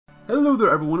Hello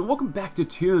there everyone, and welcome back to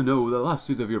TNO, the last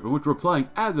season of Europe, in which we're playing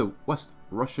as a West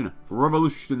Russian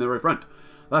revolutionary front.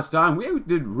 Last time, we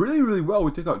did really well.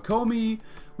 We took out Komi,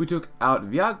 we took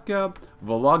out Vyatka,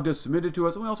 Vologda submitted to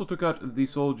us, and we also took out the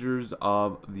soldiers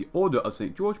of the Order of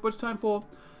St. George, but it's time for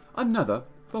another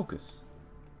focus.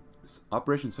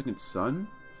 Operation Second Son?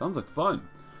 Sounds like fun.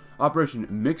 Operation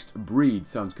Mixed Breed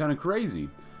sounds kind of crazy.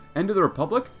 End of the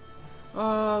Republic?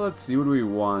 Let's see, what do we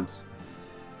want?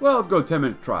 Well, let's go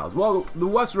 10-minute trials. While the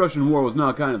West Russian War was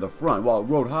not kind of the front, while it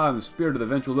rode high on the spirit of the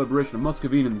eventual liberation of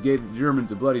Muscovine and gave the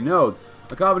Germans a bloody nose,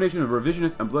 a combination of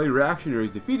revisionists and bloody reactionaries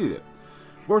defeated it,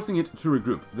 forcing it to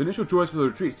regroup. The initial choice for the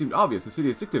retreat seemed obvious, the city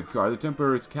of Syktyvkar, the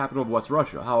temporary capital of West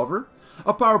Russia. However,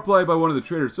 a power play by one of the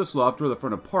traitors, Suslov, tore the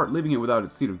front apart, leaving it without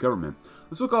its seat of government.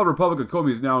 The so-called Republic of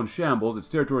Komi is now in shambles, its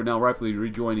territory now rightfully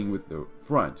rejoining with the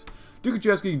front.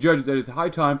 Tukhachevsky judges that it is high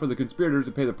time for the conspirators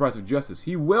to pay the price of justice.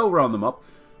 He will round them up,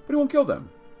 but he won't kill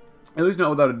them. At least not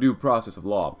without a due process of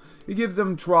law. He gives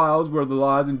them trials where the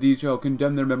lies and deeds shall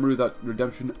condemn their memory without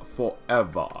redemption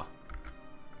forever.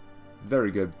 Very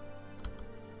good.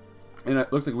 And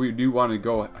it looks like we do want to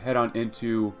go head on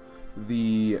into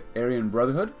the Aryan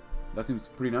Brotherhood. That seems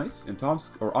pretty nice. And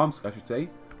Tomsk, or Omsk, I should say.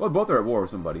 Well, both are at war with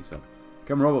somebody, so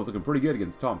Kemerovo is looking pretty good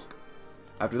against Tomsk.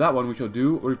 After that one, we shall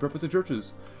do or repurpose the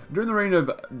churches. During the reign of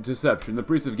deception, the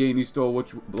priests of Gaini stole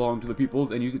which belonged to the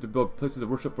peoples and used it to build places of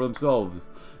worship for themselves.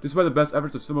 Despite the best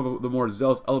efforts of some of the more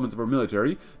zealous elements of our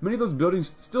military, many of those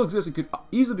buildings still exist and could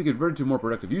easily be converted to more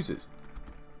productive uses.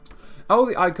 Out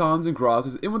with the icons and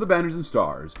crosses, in with the banners and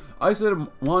stars. Isolated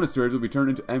monasteries will be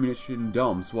turned into ammunition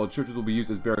dumps, while churches will be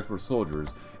used as barracks for soldiers.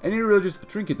 Any religious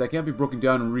trinket that can't be broken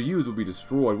down and reused will be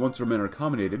destroyed once their men are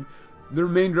accommodated. The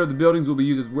remainder of the buildings will be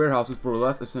used as warehouses for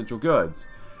less essential goods.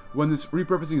 When this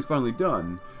repurposing is finally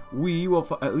done, we will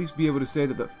at least be able to say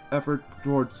that the effort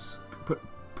towards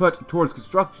put towards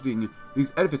constructing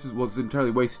these edifices was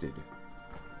entirely wasted.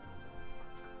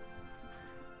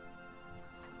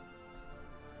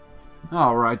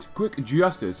 Alright, quick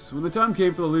justice. When the time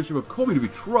came for the leadership of Komi to be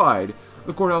tried,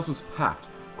 the courthouse was packed.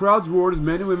 Crowds roared as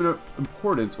men and women of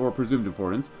importance, or presumed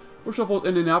importance, were shuffled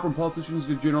in and out from politicians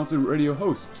to generals and radio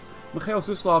hosts. Mikhail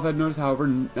Suslov had noticed, however,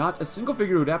 not a single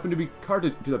figure who had happened to be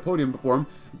carted to the podium before him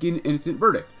gained an innocent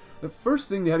verdict. The first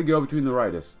thing they had to go between the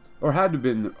rightists, or had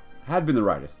been the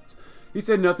rightists. He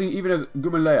said nothing, even as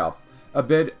Gumilev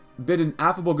bid an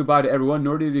affable goodbye to everyone,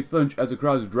 nor did he flinch as the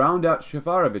crowds drowned out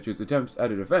Shafarovich's attempts at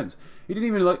a defense. He didn't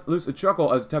even let loose a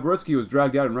chuckle as Tabarovsky was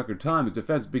dragged out in record time, his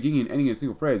defense beginning and ending in a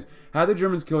single phrase. Had the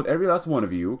Germans killed every last one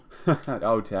of you?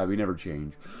 Oh, Tab, we never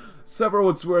change. Several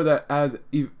would swear that as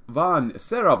Ivan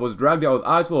Serov was dragged out with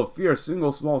eyes full of fear, a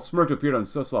single small smirk appeared on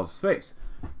Suslov's face.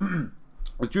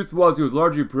 The truth was, he was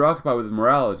largely preoccupied with his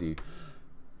mortality.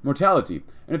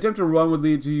 An attempt to run would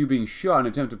lead to you being shot. An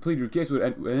attempt to plead your case would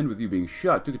end with you being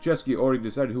shot. Tukhachevsky already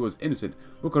decided who was innocent.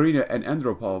 Bukharina and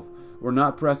Andropov were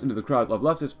not pressed into the crowd of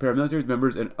leftists, paramilitary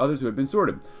members, and others who had been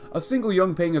sorted. A single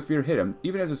young pang of fear hit him,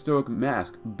 even as a stoic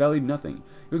mask bellied nothing.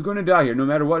 He was going to die here, no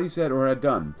matter what he said or had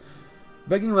done.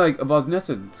 Begging like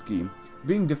Voznesensky,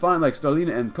 being defiant like Stalin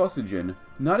and Kosygin,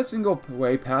 not a single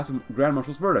way passed Grand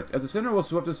Marshal's verdict. As the center was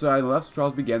swept aside and the left's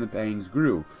trials began, the pangs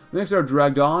grew. The next hour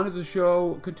dragged on as the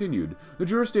show continued. The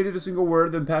jurors stated a single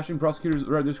word, then passionate prosecutors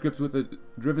read their scripts with a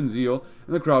driven zeal,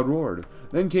 and the crowd roared.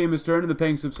 Then came his turn and the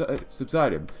pangs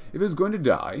subsided. If he was going to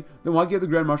die, then why give the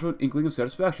Grand Marshal an inkling of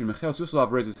satisfaction? Mikhail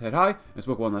Suslov raised his head high and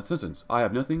spoke one last sentence. I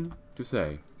have nothing to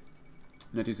say.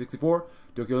 1964,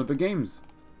 Tokyo Olympic Games.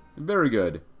 Very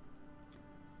good.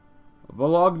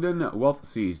 Vologdan, wealth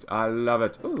seized. I love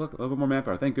it. Oh, look, a little bit more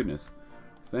manpower. Thank goodness.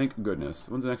 Thank goodness.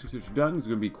 When's the next research done? It's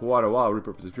going to be quite a while.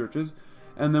 Repurpose the churches.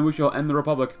 And then we shall end the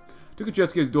Republic.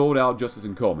 Tukhachevsky has doled out justice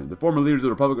in Komi. The former leaders of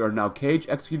the Republic are now caged,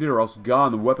 executed, or else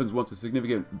gone. The weapons, once a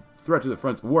significant threat to the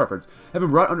front's war efforts, have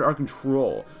been brought under our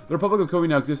control. The Republic of Komi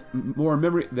now exists more in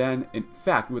memory than in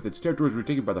fact, with its territories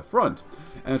retaken by the front,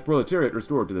 and its proletariat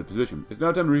restored to the position. It's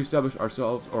now time to reestablish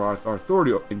ourselves, or our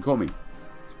authority in Komi.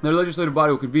 The legislative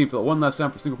body will convene for one last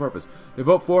time for a single purpose. They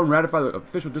vote for and ratify the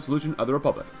official dissolution of the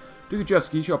Republic.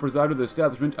 Tukhachevsky shall preside over the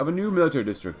establishment of a new military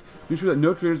district to ensure that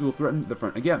no traitors will threaten the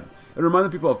front again, and remind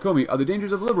the people of Komi of the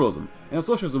dangers of liberalism, and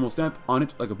socialism will stamp on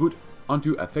it like a boot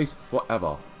onto a face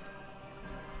forever.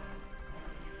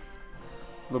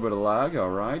 A little bit of lag,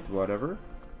 alright, whatever.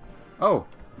 Oh,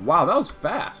 wow, that was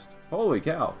fast. Holy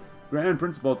cow. Grand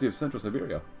Principality of Central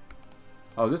Siberia.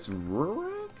 Oh, this is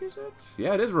Rurik, is it?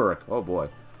 Yeah, it is Rurik. Oh boy.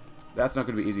 That's not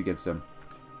going to be easy against him.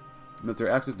 Military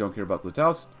access, don't care about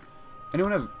Zlataust.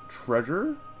 Anyone have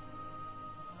treasure?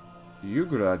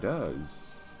 Yugra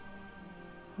does.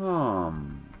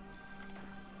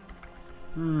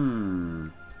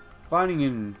 Finding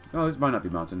in... Oh, this might not be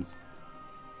mountains.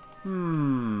 We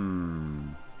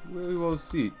will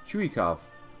see. Chuikov.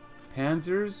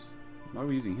 Panzers? Why are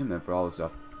we using him then for all this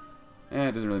stuff?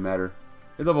 It doesn't really matter.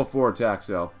 It's level 4 attack,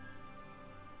 so...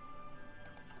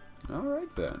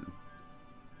 Alright then.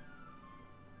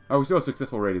 Oh, we still have a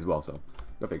successful raid as well, so...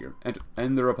 Go figure.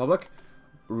 And the Republic.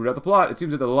 Root out the plot. It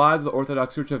seems that the lies of the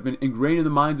Orthodox Church have been ingrained in the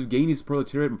minds of Ghaini's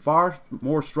proletariat far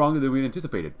more strongly than we had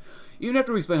anticipated. Even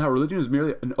after we explain how religion is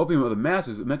merely an opium of the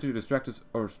masses meant to distract us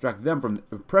or distract them from the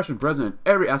oppression present in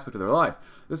every aspect of their life,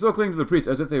 they still cling to the priests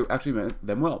as if they actually meant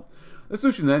them well. The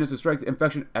solution then is to strike the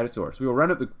infection at its source. We will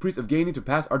round up the priests of Ghaini to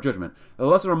pass our judgment. The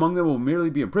lesser among them will merely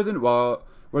be imprisoned where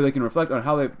they can reflect on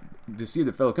how they deceived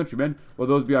their fellow countrymen, while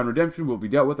those beyond redemption will be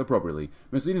dealt with appropriately.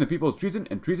 Misleading the people is treason,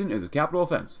 and treason is a capital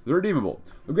offense. The redeemable.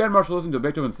 The Grand Marshal listened to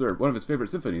Beethoven's Third, one of his favorite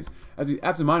symphonies, as he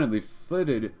absentmindedly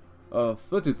flitted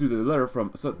through the letter from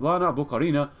Svetlana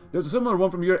Bukharina. There was a similar one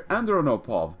from your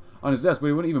Andronopov on his desk, but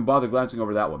he wouldn't even bother glancing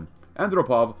over that one.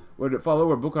 Andropov would follow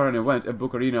where Bukharina went, and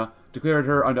Bukharina declared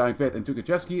her undying faith in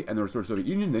Tukhachevsky and the restored Soviet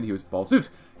Union. Then he was follow suit.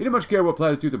 He didn't much care what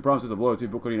platitudes and promises of loyalty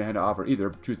Bukharina had to offer either,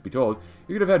 truth be told.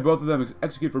 He could have had both of them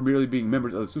executed for merely being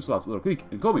members of the Suslov's little clique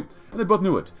in Komi, and they both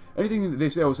knew it. Anything that they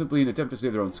said was simply an attempt to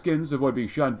save their own skins, to avoid being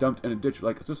shot and dumped in a ditch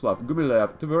like Suslov,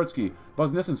 Gumilev, Tversky,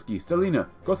 Bosnesensky, Stalina,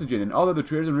 Kosygin, and all other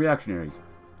traitors and reactionaries.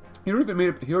 He already made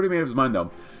up his mind,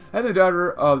 though. Having the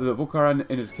daughter of the Bukharin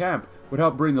in his camp would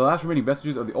help bring the last remaining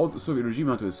vestiges of the old Soviet regime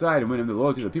onto his side and win him the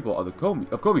loyalty of the people of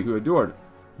Komi who adored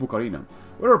Bukharina.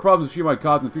 Whatever problems she might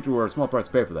cause in the future were a small price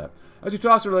to pay for that. As he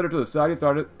tossed her letter to the side, he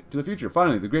thought it to the future.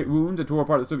 Finally, the great wounds that tore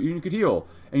apart the Soviet Union could heal,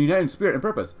 and unite in spirit and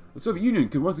purpose. The Soviet Union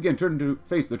could once again turn to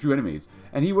face their true enemies,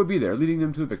 and he would be there, leading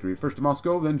them to the victory. First to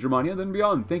Moscow, then Germania, then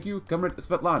beyond. Thank you, Comrade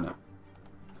Svetlana.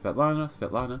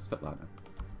 Svetlana.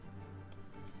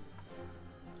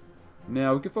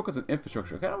 Now, we can focus on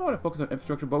infrastructure. I kind of want to focus on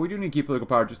infrastructure, but we do need to keep political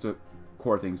power just to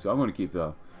core things, so I'm going to keep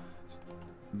the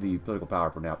political power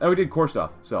for now. And we did core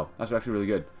stuff, so that's actually really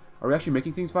good. Are we actually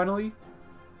making things finally?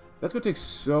 That's going to take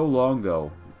so long,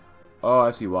 though. Oh,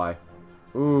 I see why.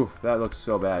 Ooh, that looks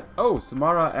so bad. Oh,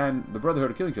 Samara and the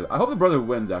Brotherhood are killing each other. I hope the Brotherhood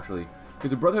wins, actually,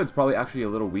 because the Brotherhood's probably actually a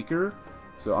little weaker,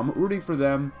 so I'm rooting for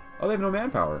them. Oh, they have no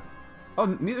manpower.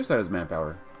 Oh, neither side has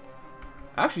manpower.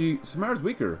 Actually, Samara's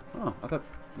weaker. Oh, I thought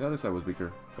the other side was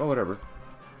weaker. Well, whatever.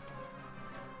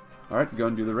 Alright, go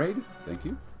and do the raid. Thank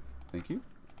you.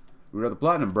 Root out the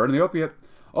plot and burn the opiate.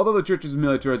 Although the church's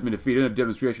military has been defeated, a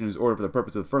demonstration is ordered for the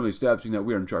purpose of firmly establishing that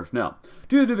we are in charge now.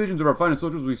 2 divisions of our finest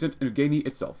soldiers will be sent into Ghaini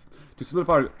itself to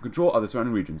solidify control of the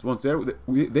surrounding regions. Once there,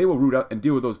 they will root out and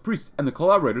deal with those priests and the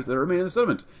collaborators that remain in the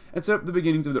settlement, and set up the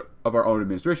beginnings of our own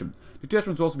administration.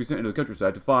 Detachments will also be sent into the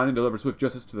countryside to find and deliver swift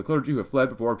justice to the clergy who have fled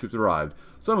before our troops arrived.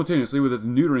 Simultaneously, with this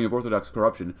neutering of Orthodox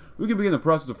corruption, we can begin the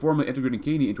process of formally integrating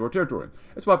Ghaini into our territory.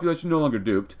 Its population, no longer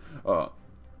duped,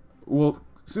 will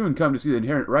soon come to see the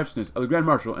inherent righteousness of the Grand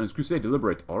Marshal and his crusade to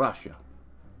liberate Russia.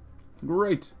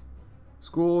 Great.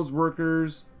 Schools,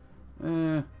 workers,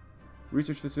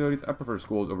 research facilities. I prefer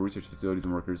schools over research facilities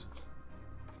and workers.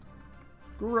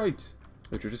 Great.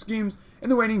 The church's schemes. In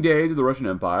the waning days of the Russian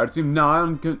Empire, it seemed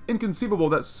nigh inconceivable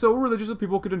that so religious a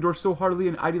people could endure so heartily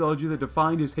an ideology that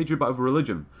defined his hatred of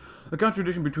religion. The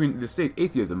contradiction between the state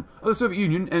atheism of the Soviet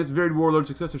Union and its varied warlord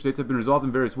successor states have been resolved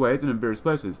in various ways and in various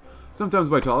places, sometimes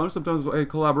by tolerance, sometimes by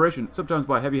collaboration, sometimes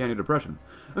by heavy-handed oppression.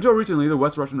 Until recently, the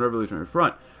West Russian Revolutionary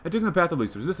Front had taken the path of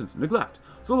least resistance and neglect.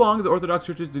 So long as the Orthodox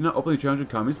churches did not openly challenge the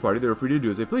Communist Party, they were free to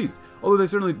do as they pleased, although they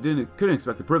certainly couldn't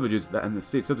expect the privileges and the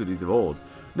state subsidies of old.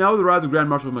 Now, with the rise of Grand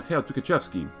Marshal Mikhail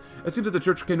Tukhachevsky, it seems that the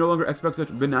church can no longer expect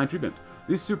such benign treatment.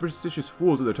 These superstitious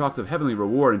fools with their talks of heavenly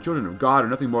reward and children of God are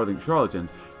nothing more than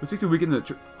charlatans who seek to weaken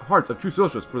the hearts of true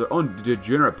socialists for their own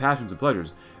degenerate passions and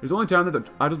pleasures. It is only time that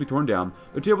the idols be torn down,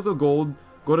 their tables of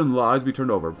golden lies be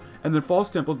turned over, and their false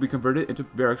temples be converted into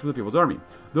barracks for the people's army.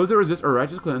 Those that resist our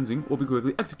righteous cleansing will be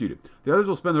quickly executed. The others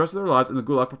will spend the rest of their lives in the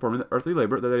gulag performing the earthly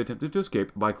labor that they attempted to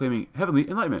escape by claiming heavenly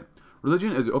enlightenment.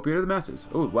 Religion is the opiate of the masses.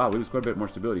 Oh, wow, we lose quite a bit more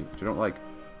stability, which I don't like.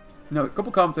 Now, a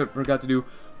couple comments I forgot to do.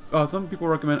 Some people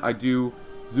recommend I do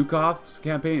Zhukov's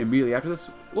campaign immediately after this.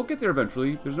 We'll get there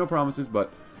eventually. There's no promises,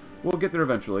 but we'll get there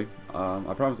eventually.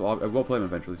 I promise I will play them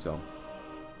eventually, so.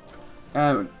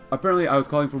 And apparently I was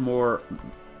calling for more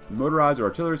motorized or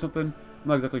artillery or something. I'm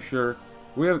not exactly sure.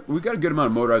 We got a good amount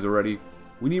of motorized already.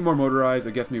 We need more motorized,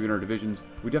 I guess maybe in our divisions.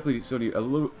 We definitely still need a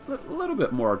little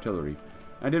bit more artillery.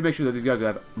 I did make sure that these guys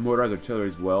have motorized artillery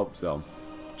as well, so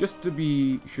just to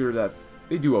be sure that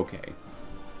they do okay.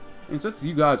 And since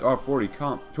you guys are 20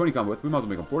 combat width, we might as well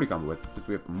make them 40 combat width, since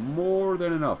we have more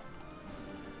than enough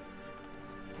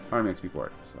Army XP for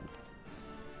it. So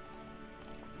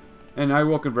And I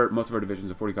will convert most of our divisions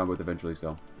to 40 combat eventually,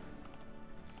 so.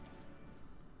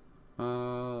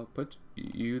 Put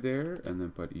you there, and then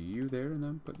put you there, and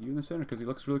then put you in the center, because he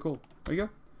looks really cool. There you go.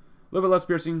 A little bit less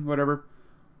piercing, whatever.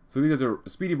 So these guys are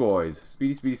speedy boys.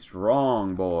 Speedy, speedy,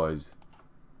 strong boys.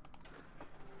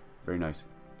 Very nice.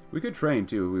 We could train,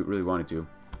 too, if we really wanted to.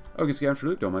 Okay, scavenge for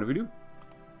loot. Don't mind if we do.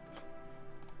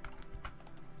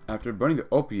 After burning the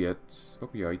opioid.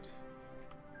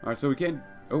 Alright, so we can't...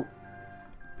 Oh.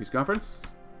 Peace conference.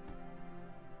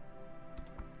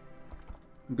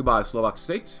 Goodbye, Slovak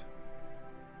state.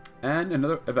 And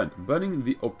another event. Burning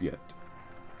the opiate.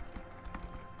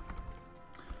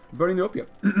 Burning the opiate.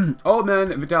 Old man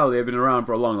Vitaly had been around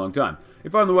for a long, long time. He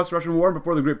fought in the West Russian War and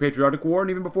before the Great Patriotic War, and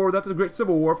even before that, the Great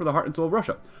Civil War for the heart and soul of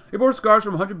Russia. He bore scars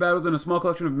from 100 battles and a small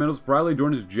collection of medals proudly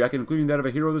adorned his jacket, including that of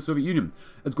a hero of the Soviet Union.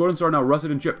 Its golden star now rusted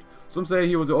and chipped. Some say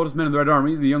he was the oldest man in the Red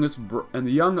Army, the youngest, and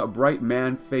the young, bright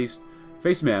man faced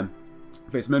men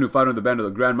who fought under the banner of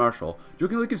the Grand Marshal,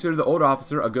 jokingly considered the old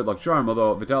officer a good luck charm,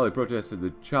 although Vitaly protested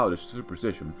the childish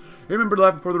superstition. He remembered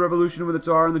life before the revolution when the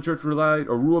Tsar and the Church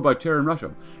ruled by terror in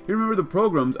Russia. He remembered the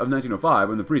pogroms of 1905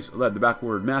 when the priests led the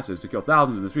backward masses to kill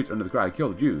thousands in the streets under the cry, "Kill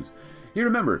the Jews." He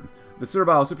remembered the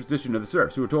servile superstition of the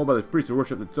serfs, who were told by the priests to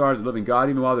worship the Tsar as a living god,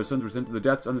 even while their sons were sent to the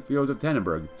deaths on the fields of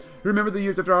Tannenberg. He remembered the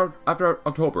years after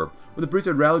October, when the priests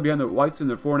had rallied behind the whites and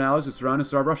their foreign allies to surround and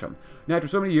starve Russia. And after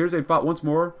so many years, they had fought once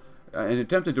more and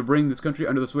attempted to bring this country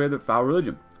under the sway of the foul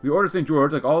religion. The Order of St.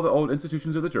 George, like all the old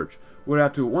institutions of the Church, would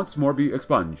have to once more be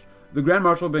expunged. The Grand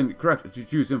Marshal had been correct to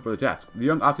choose him for the task. The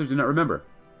young officers did not remember.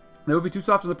 They would be too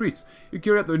soft on the priests. He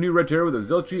carried out the new red terror with the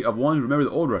zealotry of one who remembered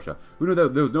the old Russia, who knew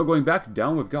that there was no going back,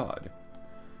 down with God.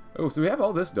 Oh, so we have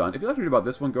all this done. If you'd like to read about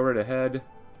this one, go right ahead.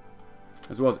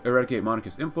 As well as eradicate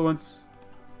monarchist influence,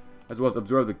 as well as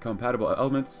absorb the compatible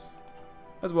elements,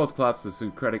 as well as collapse the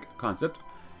syncretic concept,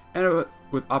 and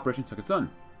with Operation Second Son.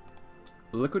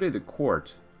 Liquidate the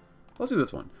court. Let's do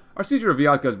this one. Our seizure of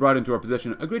Vyatka has brought into our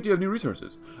possession a great deal of new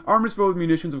resources. Armors filled with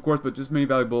munitions, of course, but just many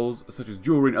valuables such as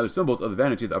jewelry and other symbols of the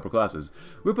vanity of the upper classes.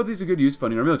 We'll put these to good use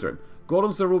funding our military. Gold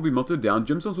and silver will be melted down,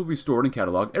 gemstones will be stored and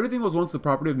cataloged. Everything was once the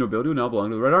property of nobility will now belong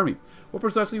to the Red Army. What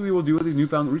precisely we will do with these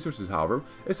newfound resources, however,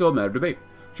 is still a matter of debate.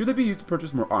 Should they be used to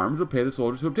purchase more arms or pay the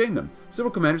soldiers who obtain them?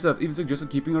 Several commanders have even suggested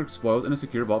keeping our spoils in a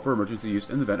secure vault for emergency use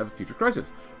in the event of a future crisis.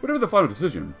 Whatever the final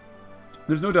decision,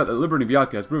 there's no doubt that liberating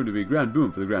Vyatka has proven to be a grand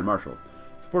boon for the Grand Marshal.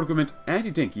 Support equipment,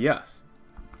 anti-tank, yes.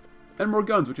 And more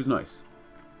guns, which is nice.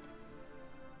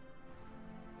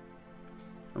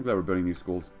 I'm glad we're building new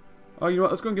schools. Oh, you know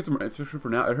what? Let's go and get some more infrastructure for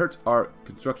now. It hurts our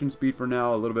construction speed for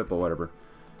now a little bit, but whatever.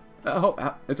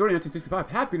 It's already 1965.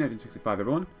 Happy 1965,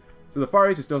 everyone. So the Far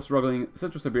East is still struggling.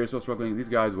 Central Siberia is still struggling. These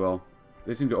guys, well,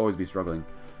 they seem to always be struggling.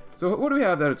 So what do we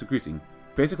have that it's increasing?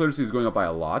 Basic literacy is going up by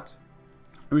a lot.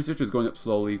 Research is going up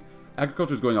slowly.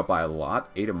 Agriculture is going up by a lot.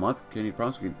 8 a month.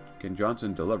 Can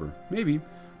Johnson deliver? Maybe.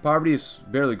 Poverty is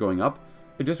barely going up.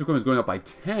 Industrial equipment is going up by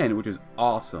 10, which is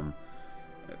awesome.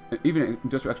 Even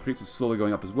industrial expertise is slowly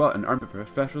going up as well. And armed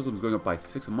professionalism is going up by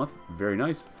 6 a month. Very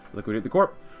nice. Liquidate the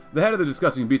corp. The head of the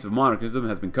disgusting beast of monarchism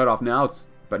has been cut off now.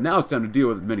 But now it's time to deal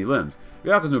with its many limbs.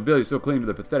 Vyatka's nobility still cling to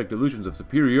the pathetic delusions of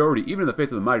superiority, even in the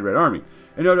face of the mighty Red Army.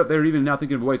 And no doubt they're even now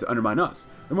thinking of ways to undermine us.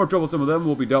 The more troublesome of them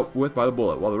will be dealt with by the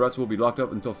bullet, while the rest will be locked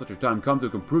up until such a time comes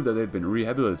that can prove that they've been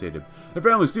rehabilitated. Their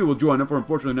families too will join them, for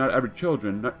unfortunately not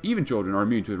even children are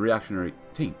immune to the reactionary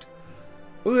taint.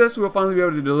 With this, we will finally be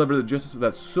able to deliver the justice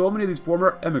that so many of these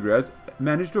former emigres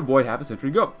managed to avoid half a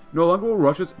century ago. No longer will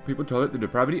Russia's people tolerate the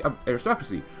depravity of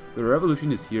aristocracy. The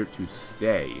revolution is here to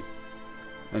stay.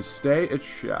 And stay it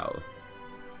shall.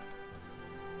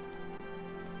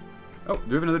 Oh, do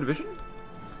we have another division?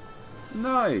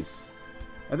 Nice.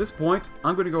 At this point,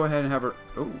 I'm going to go ahead and have her...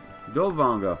 Oh,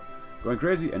 Dolvanga. Going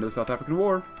crazy. End of the South African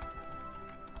War.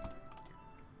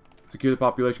 Secure the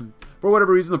population. For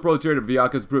whatever reason, the proletariat of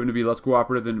Vyatka has proven to be less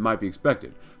cooperative than might be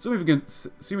expected. Some even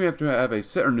seem to have a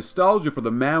certain nostalgia for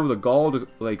the man with the gall to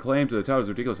lay claim to the title as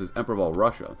ridiculous as Emperor of all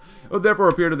Russia. It would therefore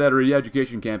appear that a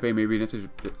re-education campaign may be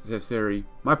necessary.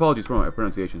 My apologies for my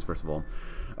pronunciations, first of all.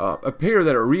 Appear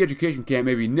that a re-education camp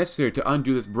may be necessary to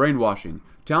undo this brainwashing.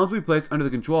 Towns will be placed under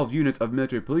the control of units of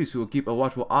military police who will keep a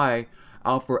watchful eye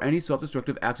out for any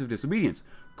self-destructive acts of disobedience.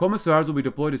 Commissars will be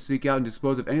deployed to seek out and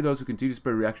dispose of any of those who continue to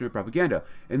spread reactionary propaganda.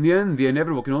 In the end, the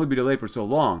inevitable can only be delayed for so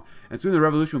long, and soon the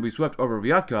revolution will be swept over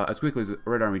Vyatka as quickly as the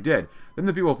Red Army did. Then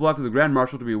the people will flock to the Grand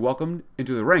Marshal to be welcomed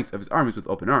into the ranks of his armies with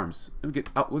open arms. And get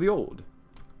out with the old.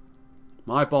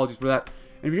 My apologies for that.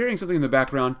 And if you're hearing something in the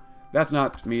background, that's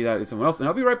not me, that is someone else, and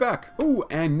I'll be right back. Oh,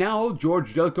 and now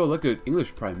George Jellicoe elected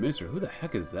English Prime Minister. Who the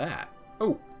heck is that?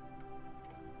 Oh.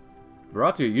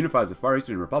 Bharatiya unifies the Far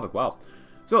Eastern Republic. Wow.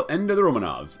 So, end of the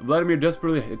Romanovs. Vladimir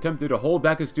desperately attempted to hold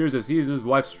back his tears as he and his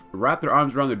wife wrapped their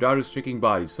arms around their daughter's shaking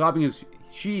body, sobbing as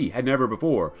she had never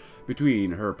before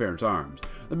between her parents' arms.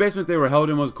 The basement they were held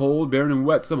in was cold, barren, and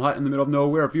wet, some hut in the middle of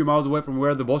nowhere, a few miles away from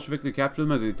where the Bolsheviks had captured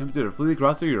them as they attempted to flee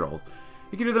across the Urals.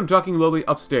 He could hear them talking lowly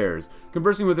upstairs,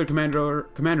 conversing with their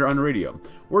commander on the radio.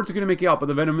 Words he couldn't make out, but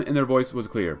the venom in their voice was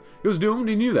clear. He was doomed,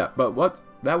 he knew that, but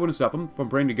that wouldn't stop him from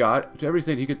praying to God, to every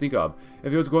saint he could think of.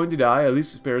 If he was going to die, at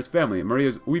least spare his family.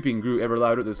 Maria's weeping grew ever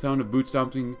louder at the sound of boots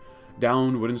stomping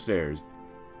down wooden stairs.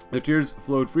 The tears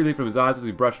flowed freely from his eyes as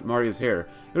he brushed Maria's hair.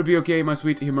 "It'll be okay, my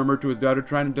sweet," he murmured to his daughter,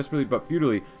 trying desperately but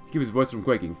futilely to keep his voice from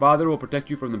quaking. "Father will protect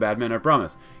you from the bad men, I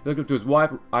promise." He looked up to his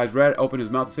wife, eyes red, opened his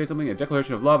mouth to say something, a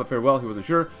declaration of love, a farewell, he wasn't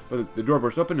sure, but the door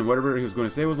burst open and whatever he was going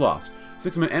to say was lost.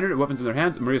 6 men entered, weapons in their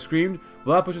hands. Maria screamed.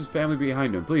 Vlad pushed his family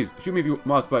behind him. "Please, shoot me if you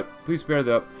must, but please spare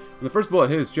the..." When the first bullet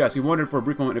hit his chest, he wondered for a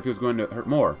brief moment if he was going to hurt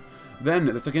more. Then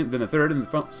the second, then the third, and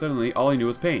suddenly all he knew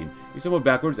was pain. He stumbled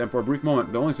backwards, and for a brief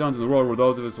moment, the only sounds in the world were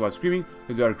those of his wife screaming,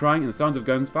 his daughter crying, and the sounds of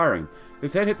guns firing.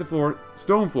 His head hit the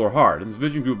stone floor hard, and his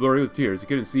vision grew blurry with tears. He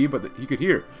couldn't see, but he could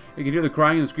hear. He could hear the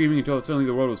crying and the screaming until suddenly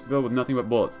the world was filled with nothing but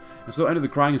bullets. And so ended the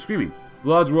crying and screaming.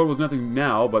 Vlad's world was nothing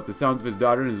now but the sounds of his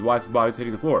daughter and his wife's bodies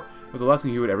hitting the floor. It was a lesson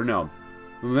he would ever know.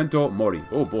 Memento mori.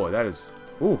 Oh boy, that is...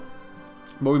 Ooh.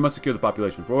 But we must secure the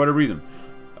population, for whatever reason.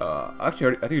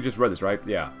 Actually, I think I just read this, right?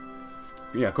 Yeah.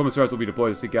 Commissars will be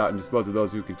deployed to seek out and dispose of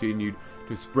those who continued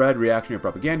to spread reactionary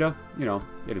propaganda. You know,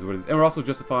 it is what it is. And we're also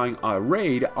justifying a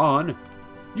raid on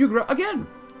Yugra again.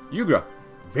 Yugra.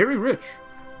 Very rich.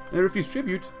 And they refuse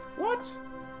tribute. What?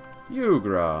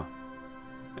 Yugra.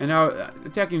 And now,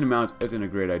 attacking the Mount isn't a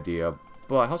great idea.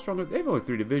 But how strong are they? They have only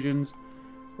 3 divisions.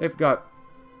 They've got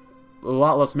a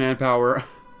lot less manpower.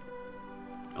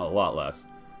 A lot less.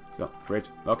 So, great.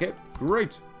 Okay,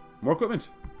 great. More equipment.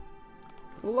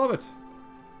 Love it.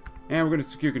 And we're going to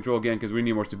secure control again because we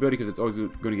need more stability because it's always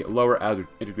going to get lower as we're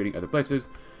integrating other places.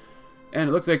 And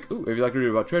it looks like, ooh, if you'd like to read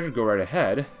about treasure, go right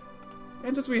ahead.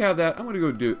 And since we have that, I'm going to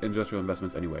go do industrial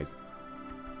investments anyways.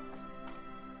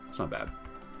 It's not bad.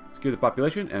 Secure the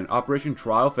population and Operation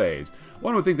Trial Phase.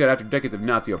 One would think that after decades of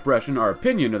Nazi oppression, our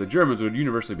opinion of the Germans would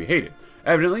universally be hated.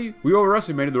 Evidently, we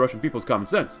overestimated the Russian people's common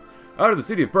sense. Out of the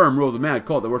city of Perm rules a mad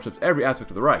cult that worships every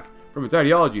aspect of the Reich, from its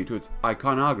ideology to its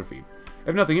iconography.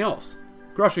 If nothing else,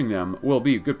 crushing them will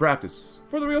be good practice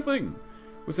for the real thing.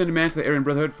 We'll send demands to the Aryan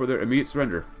Brotherhood for their immediate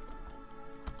surrender.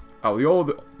 Oh, the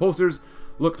old posters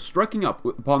look striking up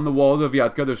upon the walls of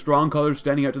Vyatka, their strong colors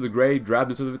standing out to the grey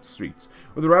drabness of its streets.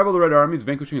 With the arrival of the Red Army's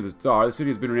vanquishing of the Tsar, the city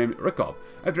has been renamed Rykov,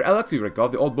 after Alexei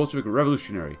Rykov, the old Bolshevik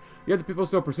revolutionary. Yet the people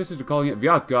still persisted in calling it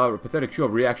Vyatka, a pathetic show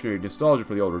of reactionary nostalgia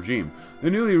for the old regime. The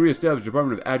newly re-established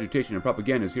Department of Agitation and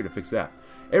Propaganda is here to fix that.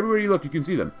 Everywhere you look, you can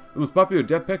see them. The most popular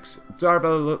Depex, Tsar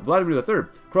Vladimir III,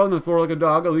 crawling on the floor like a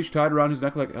dog, a leash tied around his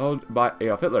neck like held by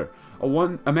Adolf Hitler.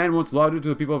 A man once lauded to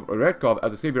the people of Rykov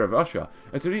as a savior of Russia,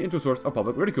 and turning into a source of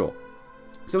public ridicule.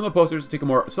 Some of the posters take a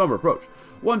more somber approach.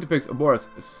 One depicts Boris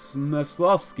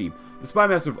Smyslovsky, the spy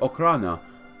master of Okrana,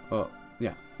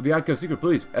 Vyatka's secret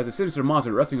police, as a sinister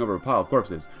monster resting over a pile of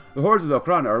corpses. The hordes of the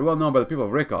Okrana are well known by the people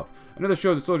of Rykov. Another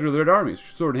shows a soldier of the Red Army,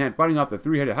 sword in hand, fighting off the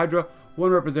 3-headed Hydra,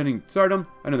 one representing Tsardom,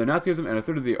 another Nazism, and a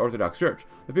third of the Orthodox Church.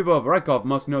 The people of Rykov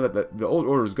must know that the old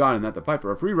order is gone and that the fight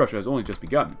for a free Russia has only just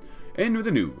begun. And with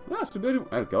the new. Stability.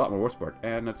 I got a lot more war support.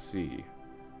 And let's see.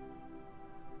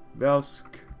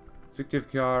 Belsk.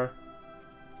 Syktyvkar.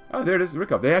 Oh, there it is.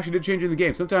 Rykov. They actually did change in the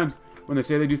game. Sometimes when they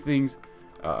say they do things,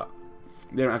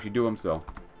 they don't actually do them, so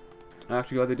I'm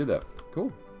actually glad they did that.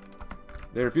 Cool.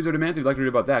 They refuse their demands. If you'd like to read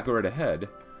about that, go right ahead.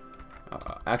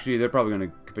 Actually, they're probably going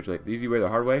to capitulate the easy way, the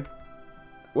hard way.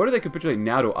 What do they capitulate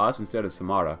now to us instead of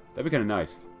Samara? That'd be kind of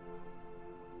nice.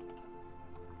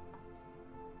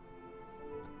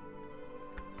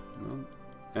 Well,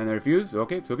 and they refuse?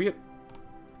 Okay, so be it.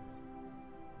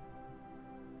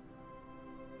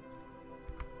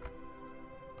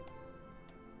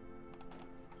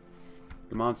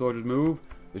 Come on, soldiers, move.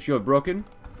 The shield broken.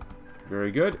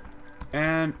 Very good.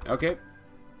 And, okay.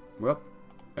 Well,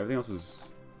 everything else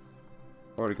was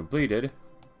already completed.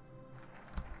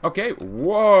 Okay,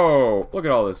 whoa! Look at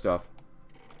all this stuff.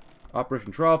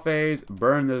 Operation Trial Phase.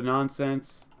 Burn the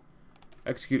nonsense.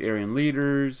 Execute Aryan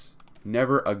leaders.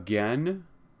 Never again.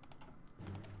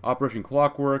 Operation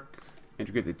Clockwork.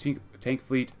 Integrate the tank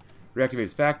fleet. Reactivate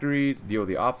its factories. Deal with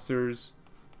the officers.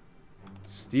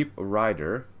 Steep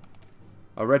Rider.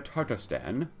 A Red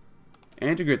Tartarstan.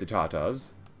 Integrate the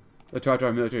Tatars. The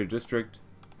Tatar Military District.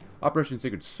 Operation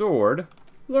Sacred Sword.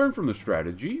 Learn from the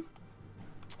strategy.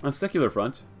 A Secular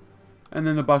Front. And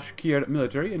then the Bashkir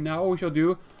Military. And now we shall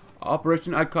do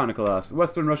Operation Iconoclast.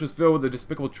 Western Russia is filled with the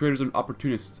despicable traitors and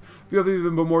opportunists. Few have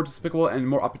even been more despicable and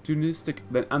more opportunistic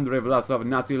than Andrei Vlasov, a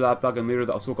Nazi lapdog and leader of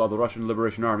the so-called Russian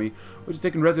Liberation Army, which has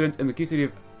taken residence in the key city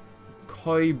of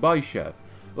Hoi4.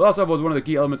 Vlasov was one of the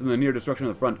key elements in the near destruction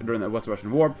of the front during the West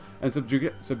Russian War, and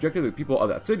subjected the people of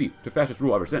that city to fascist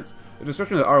rule ever since. The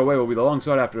destruction of the ROA will be the long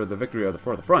sought after the victory of the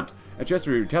front, and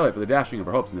Chester retaliate for the dashing of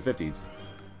her hopes in the 50s.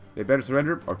 They better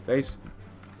surrender or face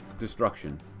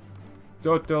destruction.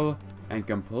 Total and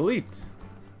complete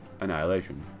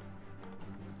annihilation.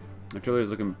 Artillery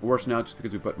is looking worse now just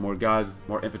because we put more guys,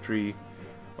 more infantry,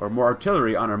 or more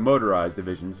artillery on our motorized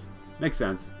divisions. Makes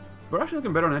sense. But we're actually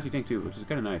looking better on anti-tank too, which is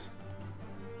kind of nice.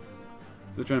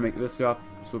 So trying to make this stuff.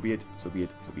 So be it, so be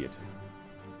it, so be it.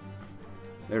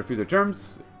 They refuse their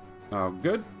terms. Oh,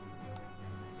 good.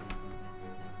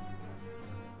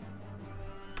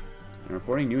 And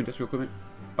reporting new industrial equipment.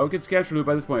 Oh, it gets captured loot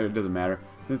by this point, it doesn't matter.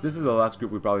 Since this is the last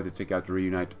group we probably have to take out to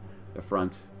reunite the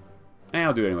front. And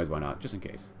I'll do it anyways, why not? Just in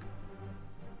case.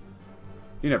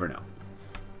 You never know.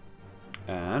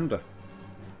 And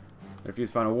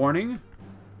refuse final warning.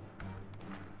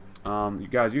 You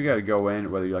guys, you gotta go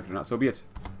in, whether you like it or not, so be it.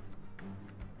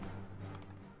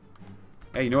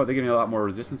 Hey, you know what? They're getting a lot more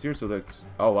resistance here, so that's...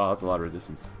 Oh, wow, that's a lot of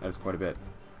resistance. That is quite a bit.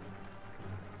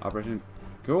 Operation...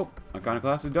 Cool.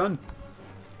 Iconoclast is done.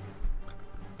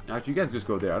 Actually, you guys just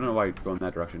go there. I don't know why you go in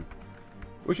that direction.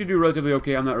 We should do relatively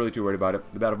okay. I'm not really too worried about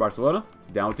it. The Battle of Barcelona.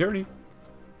 Down with tyranny.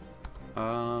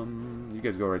 You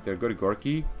guys go right there. Go to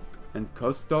Gorky. And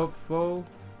Kostovo.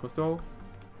 Kostovo.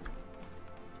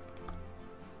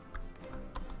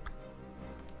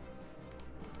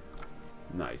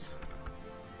 Nice.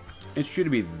 It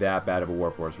shouldn't be that bad of a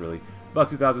war force, really. About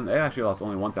 2,000. They actually lost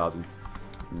only 1,000.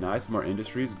 Nice. More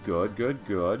industries. Good, good,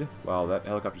 good. Wow, that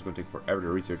helicopter's going to take forever to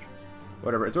research.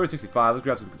 Whatever. It's already 65. Let's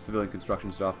grab some civilian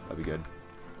construction stuff. That'd be good.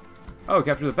 Oh,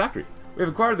 capture the factory. We have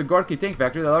acquired the Gorky tank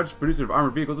factory, the largest producer of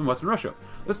armored vehicles in Western Russia.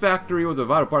 This factory was a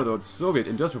vital part of the Soviet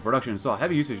industrial production and saw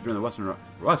heavy usage during the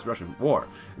West Russian War.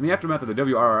 In the aftermath of the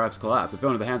WRRF's collapse, it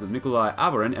fell into the hands of Nikolai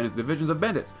Avarin and his divisions of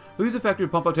bandits, who used the factory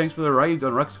to pump out tanks for their raids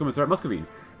on Reichskommissar Muscovine.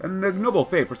 An ignoble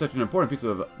fate for such an important piece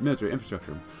of military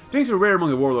infrastructure. Tanks were rare among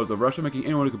the warlords of Russia, making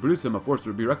anyone who could produce them a force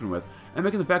to be reckoned with, and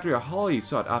making the factory a highly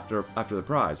sought after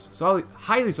prize.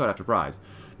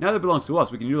 Now that it belongs to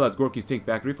us, we can utilize Gorky's tank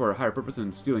factory for a higher purpose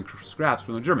than stealing scraps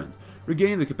from the Germans.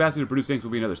 Regaining the capacity to produce tanks will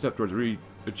be another step towards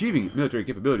achieving military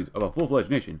capabilities of a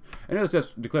full-fledged nation, and another step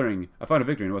declaring a final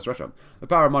victory in West Russia. The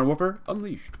power of modern warfare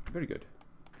unleashed. Very good.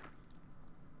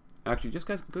 Actually, just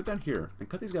guys, go down here and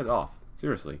cut these guys off.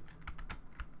 Seriously.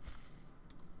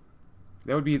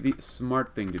 That would be the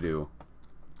smart thing to do.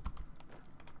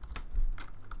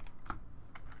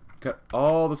 Cut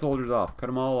all the soldiers off. Cut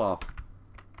them all off.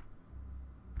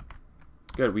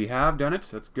 Good, we have done it.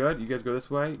 That's good. You guys go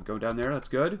this way. Go down there. That's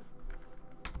good.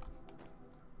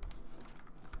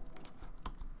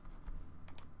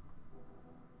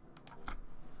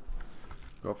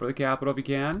 Go for the capital if you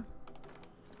can.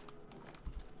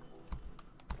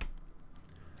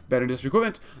 Better industrial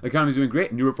equipment. The economy is doing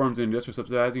great. New reforms in industrial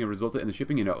subsidizing have resulted in the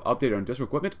shipping and updated industrial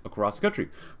equipment across the country.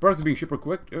 Products are being shipped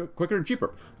quicker and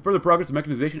cheaper. Further progress in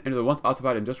mechanization into the once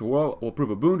ossified industrial world will prove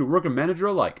a boon to worker and manager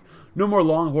alike. No more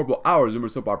long, horrible hours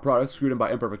numerous of our products screwed in by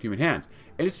imperfect human hands.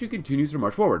 Industry continues to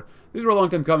march forward. These were a long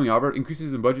time coming, however.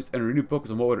 Increases in budgets and a renewed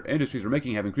focus on what other industries are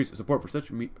making have increased support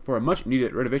for a much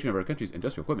needed renovation of our country's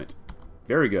industrial equipment.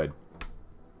 Very good.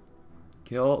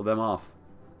 Kill them off.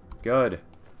 Good.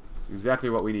 Exactly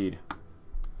what we need.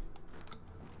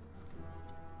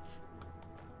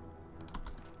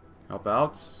 Help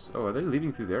out. Oh, are they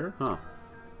leaving through there? Huh.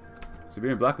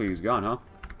 Siberian Black League is gone, huh?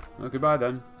 Well, goodbye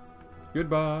then.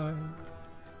 Goodbye.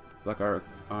 Black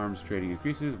Arms trading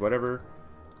increases, whatever.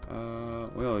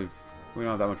 We don't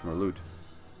have that much more loot.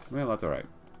 Well, that's alright.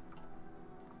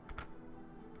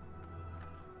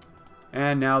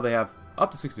 And now they have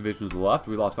up to 6 divisions left.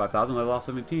 We lost 5,000. They lost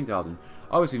 17,000.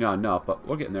 Obviously not enough, but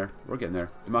we're getting there. We're getting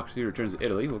there. Democracy returns to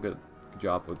Italy. We'll get a good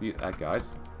job with that, guys.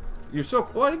 You're so...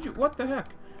 What the heck?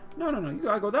 No. You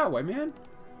gotta go that way, man.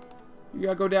 You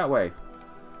gotta go that way.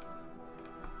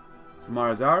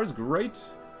 Samara's ours. Great.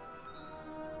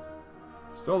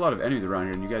 Still a lot of enemies around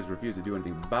here, and you guys refuse to do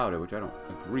anything about it, which I don't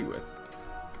agree with.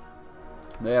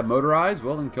 They have motorized.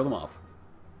 Well, then kill them off.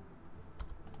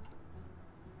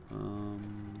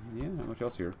 Yeah, not much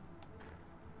else here.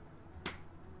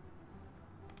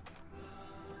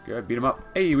 Good, beat him up.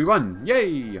 Hey, we won!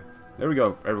 Yay! There we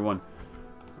go, everyone.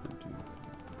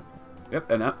 Yep,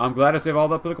 and I'm glad I saved all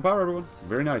that political power, everyone.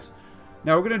 Very nice.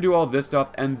 Now, we're going to do all this stuff,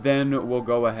 and then we'll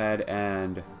go ahead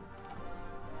and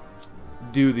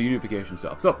do the unification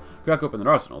stuff. So, crack open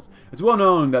their arsenals. It's well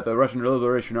known that the Russian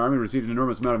Liberation Army received an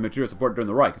enormous amount of material support during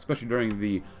the Reich, especially during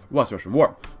the West Russian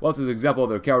War. While this is an example of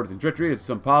their cowardice and treachery, it's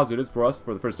some positives for us.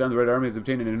 For the first time, the Red Army has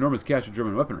obtained an enormous cache of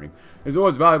German weaponry. It's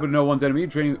always valuable to know one's enemy.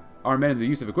 Training our men in the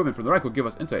use of equipment from the Reich will give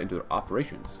us insight into their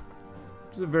operations.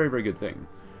 This is a very, very good thing.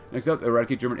 Next up,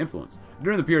 eradicate German influence.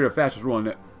 During the period of fascist rule in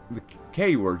the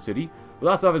K-word city,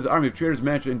 Vlasov's army of traitors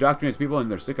managed to indoctrinate people in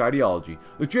their sick ideology.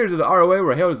 The traitors of the ROA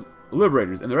were hailed as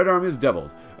liberators, and the Red Army as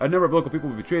devils. A number of local people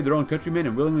betrayed their own countrymen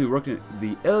and willingly worked in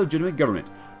the illegitimate government.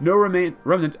 No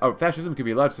remnant of fascism can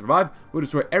be allowed to survive. We'll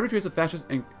destroy every trace of fascist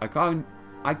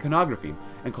iconography,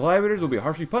 and collaborators will be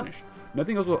harshly punished.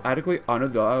 Nothing else will adequately honor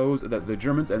those that the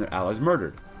Germans and their allies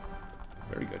murdered.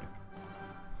 Very good.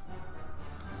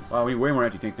 Wow, we need way more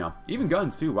anti-tank now. Even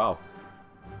guns, too. Wow.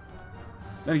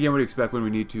 Then again, what do you expect when we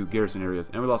need to garrison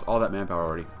areas? And we lost all that manpower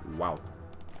already. Wow.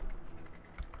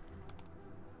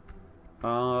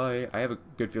 I have a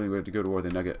good feeling we have to go to war with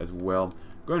the Nugget as well.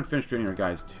 Go ahead and finish training our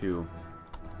guys, too.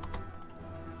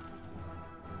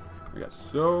 We got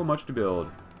so much to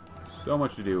build. So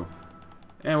much to do.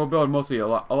 And we'll build mostly a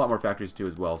lot more factories, too,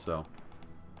 as well, so...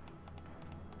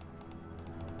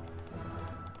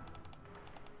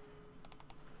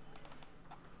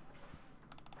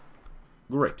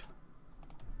 Great.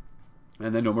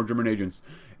 And then no more German agents.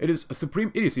 It is a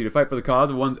supreme idiocy to fight for the cause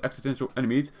of one's existential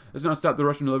enemies. This does not stop the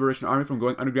Russian Liberation Army from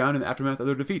going underground in the aftermath of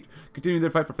their defeat, continuing their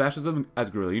fight for fascism as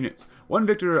guerrilla units. One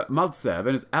Viktor Maltsev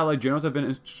and his allied generals have been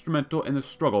instrumental in the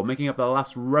struggle, making up the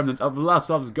last remnants of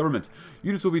Vlasov's government.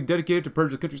 Units will be dedicated to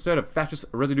purge the countryside of fascist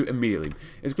residue immediately.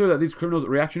 It's clear that these criminals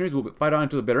reactionaries will fight on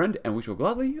until the bitter end, and we shall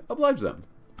gladly oblige them.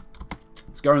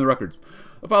 Scouring the records.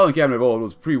 The filing cabinet of old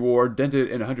was pre-war,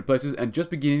 dented in 100 places, and just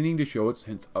beginning to show its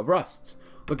hints of rusts.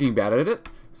 Looking bad at it,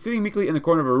 sitting meekly in the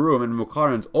corner of a room in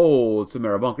Mukharin's old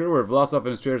Samara bunker, where Vlasov and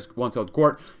his traitors once held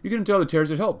court, you can tell the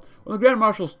terrorists at home. When the Grand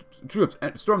Marshal's troops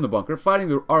stormed the bunker, fighting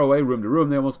the ROA room to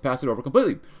room, they almost passed it over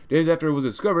completely. Days after it was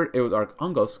discovered, it was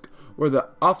Arkhangelsk, where the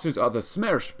officers of the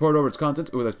Smersh poured over its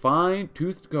contents with a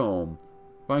fine-toothed comb.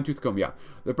 Fine-tooth comb, yeah.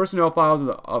 The personnel files of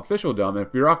the officialdom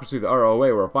and bureaucracy of the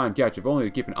ROA were a fine catch, if only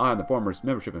to keep an eye on the former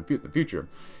membership in the future.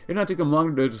 It did not take them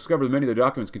long to discover that many of the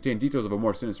documents contained details of a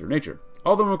more sinister nature.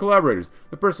 All of them were collaborators,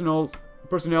 the personnel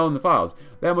in the files.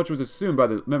 That much was assumed by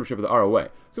the membership of the ROA.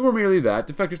 Some were merely that,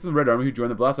 defectors from the Red Army who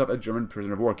joined the Vlasov as German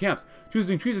prisoner of war camps,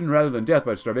 choosing treason rather than death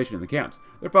by starvation in the camps.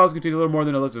 Their files contained a little more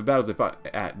than a list of battles they fought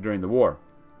at during the war.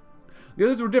 The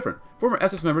others were different. Former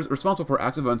SS members responsible for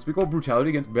acts of unspeakable brutality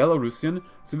against Belarusian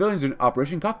civilians in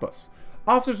Operation Katbus.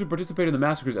 Officers who participated in the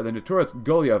massacres at the notorious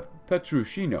Gully of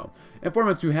Petrushino.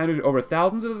 Informants who handed over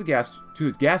thousands of the gas to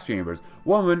the gas chambers.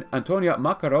 One woman, Antonia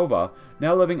Makarova,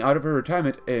 now living out her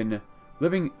retirement in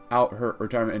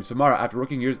Samara after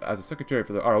working years as a secretary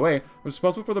for the ROA, was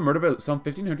responsible for the murder of some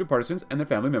 1,500 partisans and their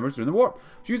family members during the war.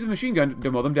 She used a machine gun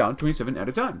to mow them down, 27 at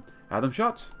a time. Had them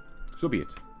shot. So be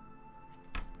it.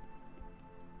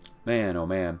 Man, oh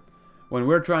man. When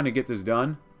we're trying to get this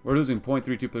done, we're losing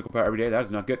 0.32 political power every day. That is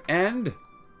not good. And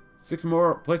 6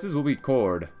 more places will be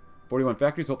cored. 41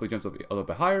 factories. Hopefully jumps up a little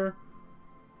bit higher.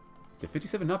 To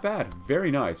 57, not bad. Very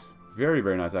nice. Very,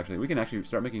 very nice, actually. We can actually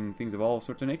start making things of all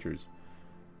sorts of natures.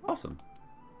 Awesome.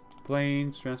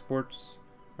 Planes, transports,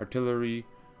 artillery.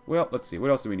 Well, let's see.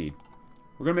 What else do we need?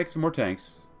 We're going to make some more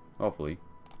tanks. Hopefully.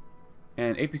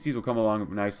 And APCs will come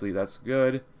along nicely. That's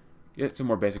good. Get some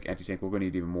more basic anti-tank. We're going to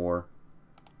need even more.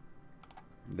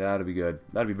 That'll be good.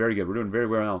 That'll be very good. We're doing very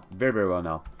well now. Very, very well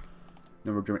now.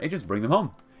 Number of German agents, bring them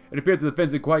home. It appears that the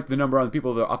Finns did quite the number on the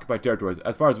people of the occupied territories.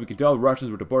 As far as we can tell,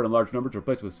 Russians were deported in large numbers,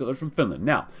 replaced with settlers from Finland.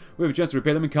 Now, we have a chance to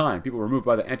repay them in kind. People removed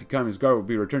by the anti-communist guard will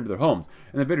be returned to their homes,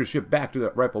 and the bidders shipped back to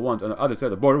their rightful ones on the other side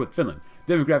of the border with Finland.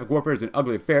 Demographic warfare is an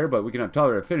ugly affair, but we cannot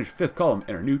tolerate a Finnish fifth column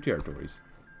in our new territories.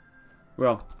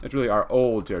 Well, it's really our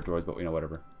old territories, but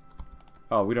whatever.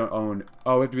 Oh, we don't own...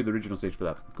 Oh, we have to be the regional stage for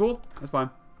that. Cool. That's fine.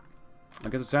 I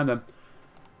guess it's time then.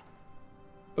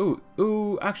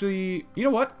 Ooh, actually, you know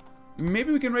what?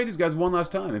 Maybe we can raid these guys one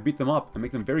last time and beat them up and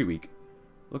make them very weak.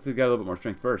 Looks like they got a little bit more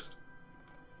strength first.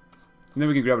 And then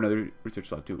we can grab another research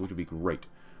slot too, which would be great. So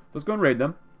let's go and raid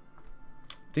them.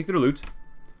 Take their loot.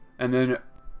 And then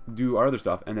do our other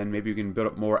stuff. And then maybe we can build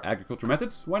up more agriculture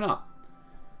methods. Why not?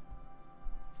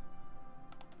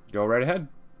 Go right ahead.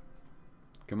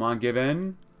 Come on, give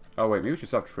in. Oh, wait, maybe we should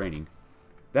stop training.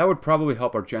 That would probably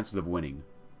help our chances of winning.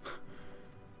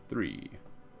 3,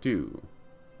 2,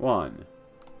 1.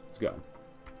 Let's go.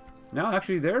 Now,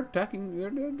 actually, they're attacking.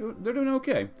 They're doing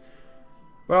okay.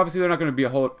 But obviously, they're not going to be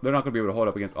able to hold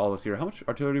up against all of us here. How much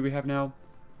artillery do we have now?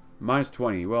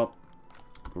 -20. Well,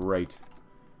 great.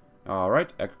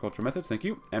 Alright, agricultural methods, thank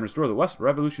you. And restore the West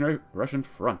Revolutionary Russian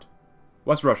Front.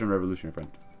 West Russian Revolutionary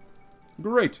Front.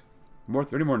 Great!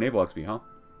 30 more naval XP, huh?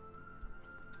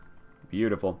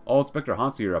 Beautiful. Old Inspector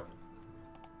Hans Europe.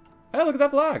 Hey, look at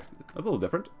that flag! That's a little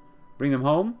different. Bring them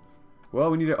home. Well,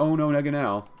 we need to own Onega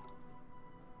now.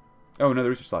 Oh, another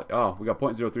research slot. Oh, we got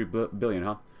 0.03 billion,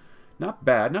 huh? Not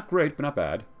bad. Not great, but not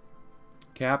bad.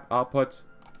 Cap, output.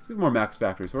 Let's get more max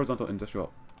factories. Horizontal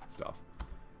industrial stuff.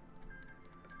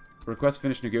 Request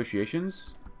finish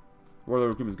negotiations. Warlord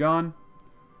recruitment's gone.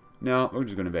 No, we're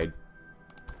just going to invade.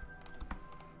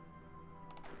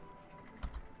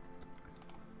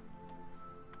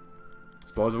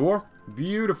 Spoils of war.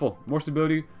 Beautiful. More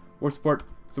stability. More support.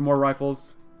 Some more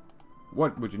rifles.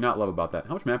 What would you not love about that?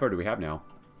 How much manpower do we have now?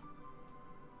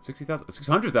 60,000?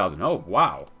 600,000. Oh,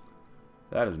 wow.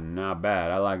 That is not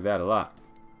bad. I like that a lot.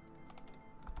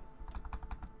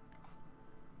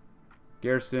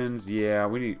 Garrisons. Yeah,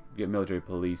 we need to get military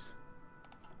police.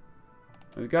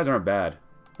 These guys aren't bad.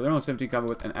 But they're only 17 combat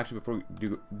with, and actually before we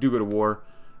do go to war...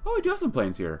 Oh, we do have some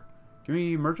planes here. Can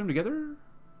we merge them together?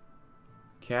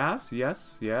 Cass?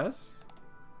 Yes, yes.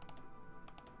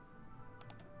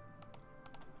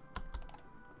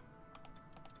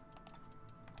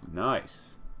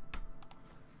 Nice.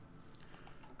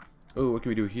 Oh, what can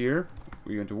we do here?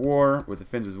 We go into war with the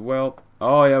Finns as well.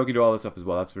 Oh, yeah, we can do all this stuff as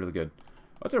well. That's really good.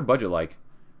 What's our budget like?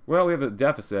 Well, we have a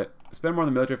deficit. Spend more on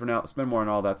the military for now. Spend more on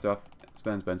all that stuff.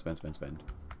 Spend. But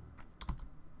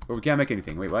we can't make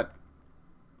anything. Wait, what?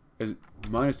 Is it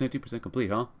minus 90%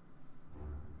 complete, huh?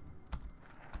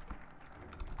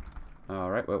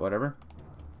 Alright, whatever.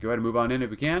 Go ahead and move on in if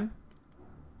we can.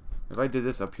 If I did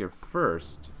this up here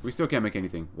first, we still can't make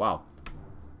anything. Wow.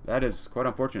 That is quite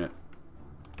unfortunate.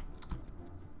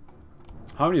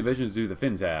 How many divisions do the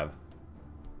Finns have?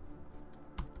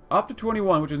 Up to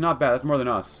 21, which is not bad. That's more than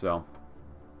us, so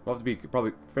we'll have to be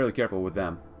probably fairly careful with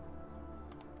them.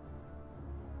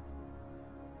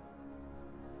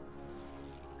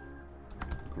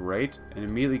 Great. And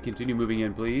immediately continue moving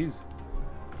in, please.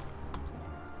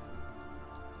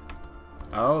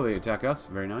 Oh, they attack us.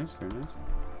 Very nice, very nice.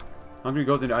 Hungary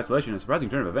goes into isolation. A surprising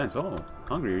turn of events. Oh,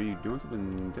 Hungary, are you doing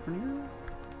something different here?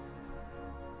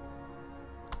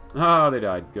 Oh, they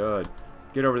died. Good.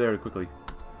 Get over there quickly.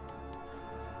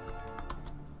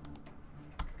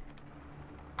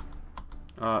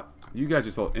 You guys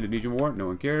just hold Indonesian war. No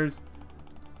one cares.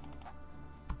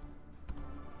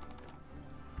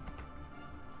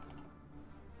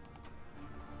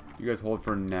 You guys hold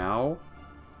for now.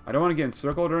 I don't want to get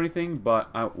encircled or anything,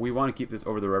 but we want to keep this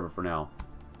over the river for now.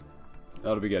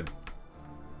 That'll be good.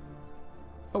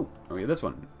 Oh, yeah, this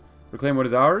one. Reclaim what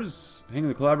is ours. Hang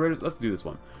the collaborators. Let's do this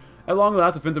one. At long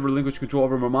last, the Finns have relinquished control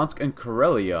over Murmansk and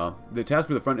Karelia. The task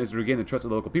for the front is to regain the trust of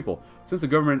the local people. Since the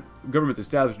governments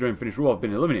established during Finnish rule have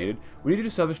been eliminated, we need to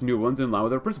establish new ones in line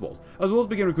with our principles, as well as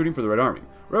begin recruiting for the Red Army.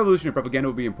 Revolutionary propaganda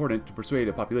will be important to persuade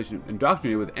a population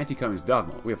indoctrinated with anti-communist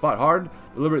dogma. We have fought hard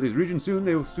to liberate these regions soon.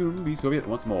 They will soon be Soviet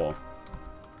once more.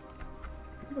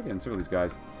 If I can encircle these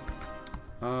guys.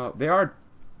 They are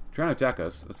trying to attack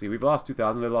us. Let's see, we've lost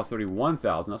 2,000. They've lost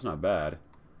 31,000. That's not bad.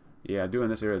 Yeah, doing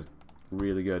this here is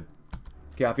really good.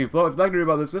 Caffeine flow. If you'd like to read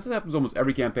about this happens almost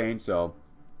every campaign, so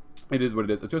it is what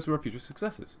it is. A toast to our future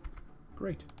successes.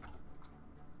 Great.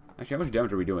 Actually, how much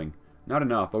damage are we doing? Not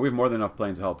enough, but we have more than enough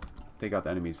planes to help take out the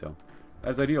enemies, so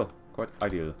that's ideal. Quite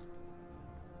ideal.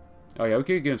 Oh yeah, we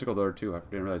could get encircled there too. I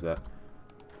didn't realize that.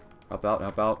 Help out,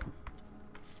 help out.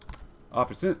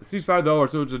 After ceasefire, though, our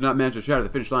soldiers did not manage to shatter the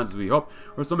Finnish lines as we hoped.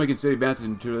 We're still making steady advances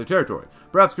into their territory.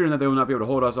 Perhaps fearing that they will not be able to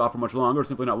hold us off for much longer, or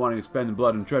simply not wanting to spend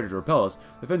blood and treasure to repel us,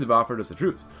 the Finns have offered us a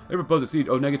truce. They propose to cede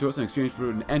Onega to us in exchange for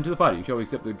an end to the fighting. Shall we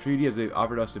accept the treaty as they've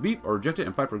offered us to beat, or reject it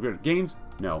and fight for greater gains?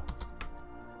 No.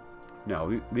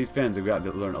 No, these Finns have got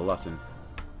to learn a lesson.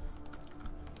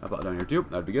 How about down here too?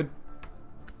 That'd be good.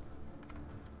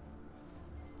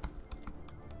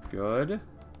 Good.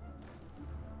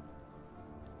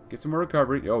 Get some more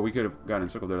recovery. Oh, we could have gotten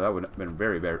encircled there. That would have been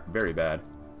very, very, very bad.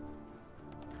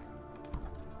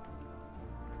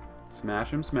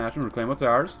 Smash them, reclaim what's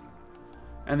ours.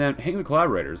 And then hang the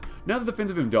collaborators. Now that the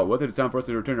Finns have been dealt with, it's time for us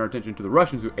to return our attention to the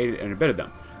Russians who aided and abetted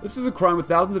them. This is a crime with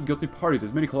thousands of guilty parties,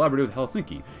 as many collaborated with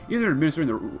Helsinki, either in administering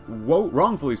the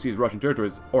wrongfully seized Russian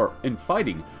territories or in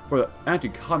fighting for the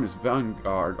anti-communist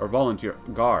vanguard or volunteer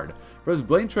guard. For this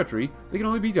blatant treachery, they can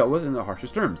only be dealt with in the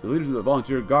harshest terms. The leaders of the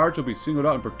volunteer guard shall be singled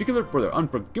out in particular for their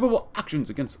unforgivable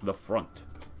actions against the front.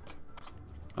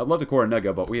 I'd love to core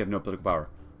Onega, but we have no political power.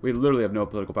 We literally have no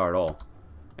political power at all.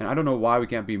 And I don't know why we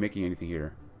can't be making anything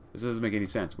here. This doesn't make any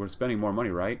sense. We're spending more money,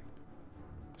 right?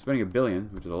 Spending $1 billion,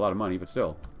 which is a lot of money, but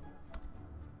still.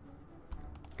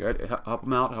 Good. Help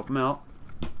them out. Help them out.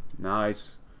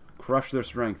 Nice. Crush their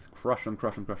strength. Crush them,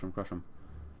 crush them, crush them, crush them.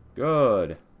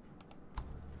 Good.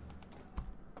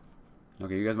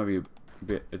 Okay, you guys might be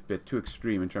a bit too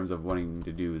extreme in terms of wanting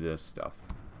to do this stuff.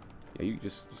 Yeah, you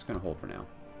just kind of hold for now.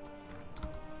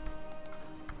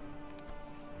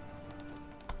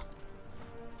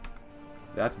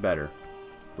 That's better.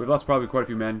 We've lost probably quite a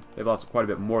few men. They've lost quite a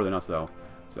bit more than us, though.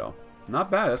 So,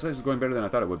 not bad. That's actually going better than I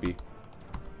thought it would be.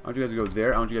 I want you guys to go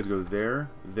there. I want you guys to go there,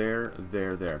 there,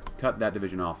 there, there. Cut that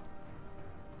division off.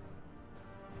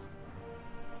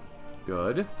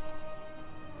 Good.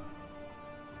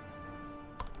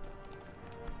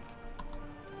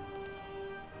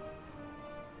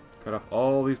 Cut off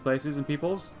all these places and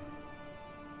peoples.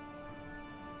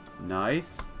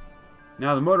 Nice.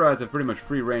 Now the motorized have pretty much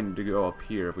free reign to go up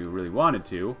here if we really wanted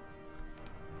to.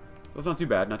 So it's not too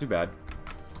bad, not too bad.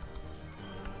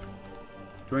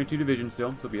 22 divisions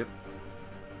still, so be it.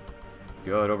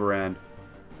 Good, overran.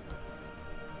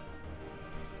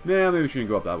 Nah, maybe we shouldn't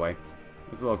go up that way.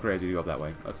 It's a little crazy to go up that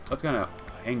way. Let's kind of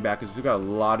hang back because we've got a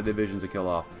lot of divisions to kill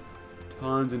off.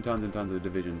 Tons and tons and tons of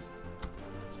divisions.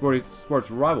 Sports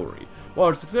rivalry. While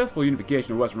our successful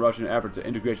unification of Western Russian efforts at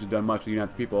integration has done much to unite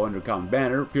the people under a common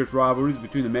banner, fierce rivalries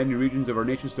between the many regions of our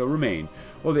nation still remain.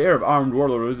 While the era of armed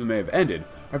warlordism may have ended,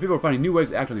 our people are finding new ways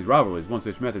to act on these rivalries. One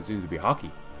such method seems to be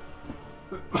hockey.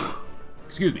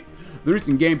 Excuse me. The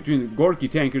recent game between the Gorky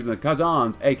tankers and the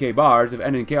Kazans, AK Bars, have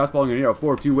ended in chaos following a near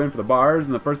 4-2 win for the Bars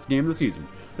in the first game of the season.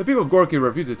 The people of Gorky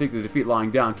refused to take the defeat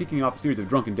lying down, kicking off a series of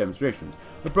drunken demonstrations.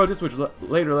 The protests, which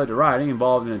later led to rioting,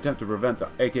 involved an attempt to prevent the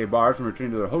AK Bars from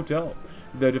returning to their hotel.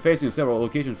 The defacing of several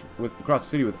locations across the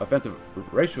city with offensive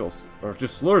racial or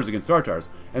just slurs against Tartars,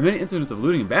 and many incidents of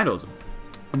looting and vandalism.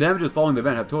 The damages following the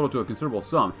event have totaled to a considerable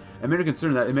sum, and many are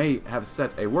concerned that it may have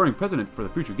set a worrying precedent for the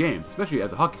future games, especially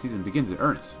as the hockey season begins in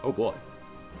earnest. Oh boy.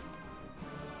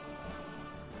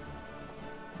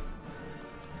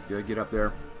 Gotta get up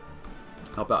there.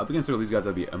 Help out. If we can circle these guys,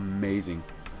 that'd be amazing.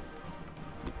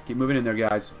 Keep moving in there,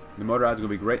 guys. The motorized are gonna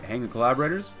be great. Hang the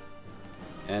collaborators.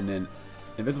 And then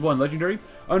Invincible and Legendary,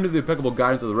 under the impeccable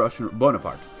guidance of the Russian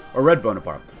Bonaparte. Or Red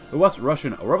Bonaparte. The West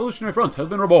Russian Revolutionary Front has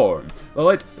been reborn. The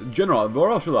late General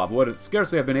Voroshilov would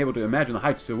scarcely have been able to imagine the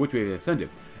heights to which we have ascended.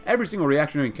 Every single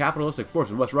reactionary and capitalistic force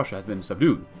in West Russia has been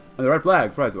subdued, and the red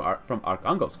flag flies from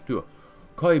Arkhangelsk to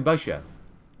Kolybachev.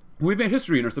 We've made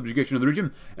history in our subjugation of the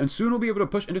region, and soon we'll be able to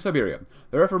push into Siberia.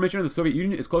 The reformation of the Soviet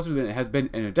Union is closer than it has been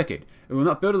in a decade, and we will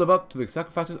not fail to live up to the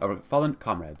sacrifices of our fallen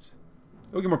comrades.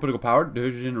 We'll get more political power,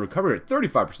 division recovery at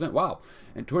 35%, wow,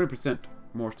 and 20%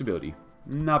 more stability.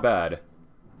 Not bad.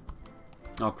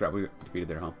 Oh crap, we got defeated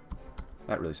there, huh?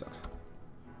 That really sucks.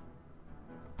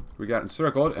 We got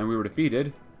encircled, and we were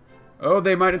defeated. Oh,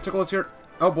 they might encircle us here.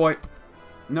 Oh boy.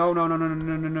 No, no, no, no, no,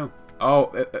 no, no, no.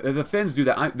 Oh, if the Finns do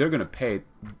that, they're gonna pay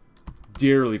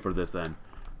dearly for this then.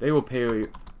 They will pay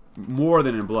more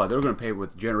than in blood. They're gonna pay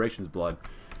with generations' blood.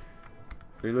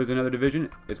 If we lose another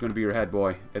division, it's gonna be your head,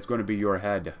 boy. It's gonna be your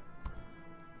head.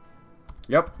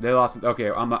 Yep, they lost. Okay,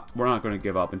 we're not going to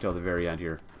give up until the very end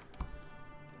here.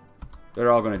 They're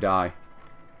all going to die.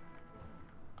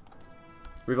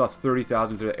 We've lost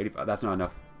 30,000 to 85. That's not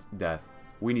enough death.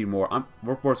 We need more.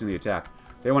 We're forcing the attack.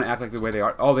 They want to act like the way they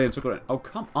are. Oh, they encircled it. Oh,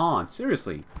 come on.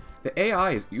 Seriously. The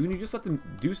AI is... You just let them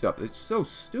do stuff. It's so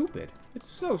stupid. It's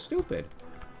so stupid.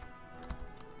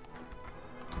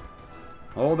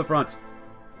 Hold the front.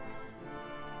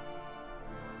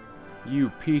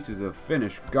 You pieces of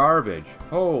Finnish garbage.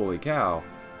 Holy cow.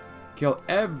 Kill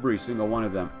every single one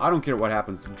of them. I don't care what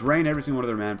happens. Drain every single one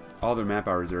of their all their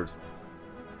manpower reserves.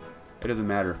 It doesn't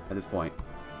matter at this point.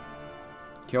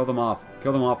 Kill them off.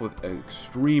 Kill them off with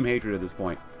extreme hatred at this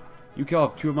point. You kill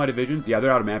off 2 of my divisions. Yeah,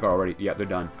 they're out of manpower already. Yeah, they're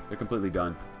done. They're completely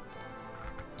done.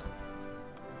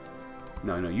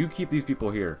 No, no, you keep these people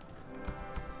here.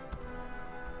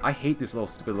 I hate this little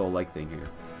stupid little leg thing here.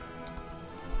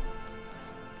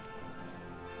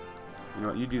 You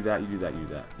know what? You do that, you do that, you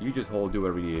do that. You just hold, do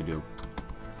whatever you need to do.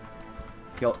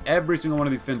 Kill every single one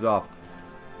of these Finns off.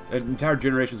 An entire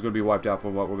generation is going to be wiped out for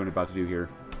what we're about to do here.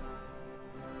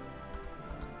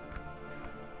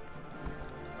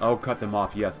 Oh, cut them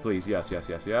off. Yes, please. Yes, yes,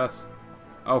 yes, yes.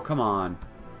 Oh, come on.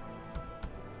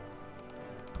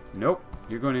 Nope.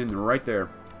 You're going in right there.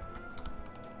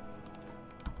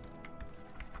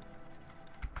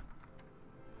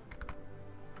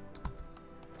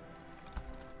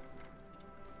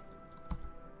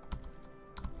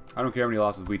 I don't care how many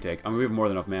losses we take. I mean, we have more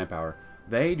than enough manpower.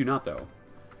 They do not, though.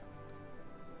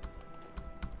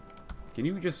 Can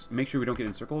you just make sure we don't get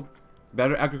encircled?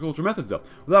 better agricultural methods, though.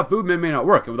 Without food, men may not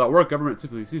work, and without work, government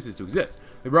simply ceases to exist.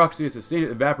 The bureaucracy has sustained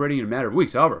it, evaporating in a matter of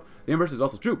weeks. However, the inverse is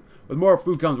also true. With more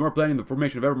food comes more planning and the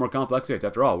formation of ever more complex states.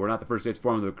 After all, we're not the first states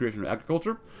formed the creation of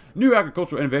agriculture. New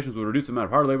agricultural innovations will reduce the amount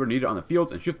of hard labor needed on the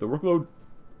fields and shift the workload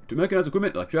to mechanized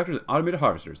equipment like tractors and automated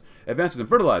harvesters. Advances in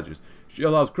fertilizers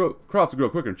allows crops to grow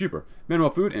quicker and cheaper. Men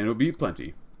want food, and it'll be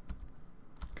plenty.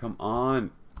 Come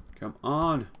on. Come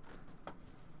on.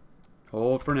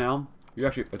 Hold for now. You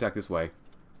actually attack this way.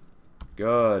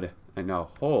 Good. And now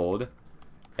hold.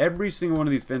 Every single one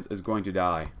of these Finns is going to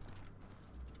die.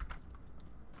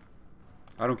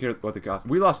 I don't care what the cost.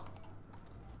 We lost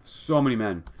so many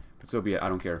men. But so be it. I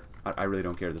don't care. I really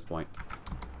don't care at this point.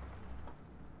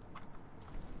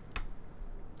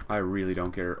 I really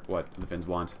don't care what the Finns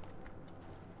want.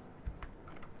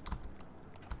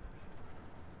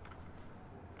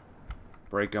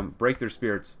 Break them. Break their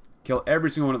spirits. Kill every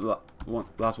single one of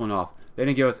the last one off. They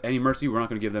didn't give us any mercy. We're not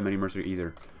going to give them any mercy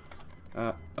either.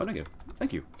 Oh, negative.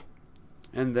 Thank you.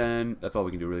 And then that's all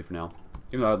we can do really for now.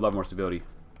 Even though I'd love more stability.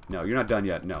 No, you're not done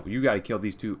yet. No, you got to kill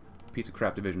these two piece of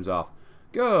crap divisions off.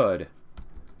 Good.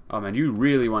 Oh man, you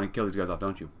really want to kill these guys off,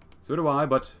 don't you? So do I,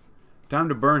 but time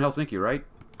to burn Helsinki, right?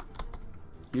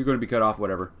 You're going to be cut off,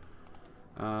 whatever.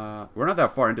 We're not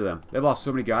that far into them. They've lost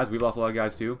so many guys. We've lost a lot of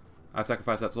guys too. I've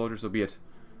sacrificed that soldier, so be it.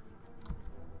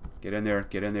 Get in there.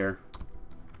 Get in there.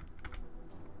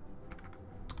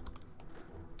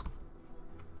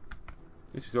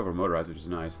 At least we still have our motorized, which is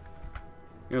nice.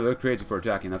 You know, they're crazy for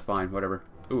attacking. That's fine. Whatever.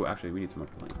 Ooh, actually, we need some more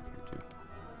plane here, too.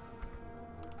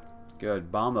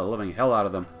 Good. Bomb the living hell out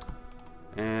of them.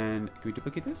 And can we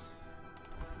duplicate this?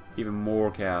 Even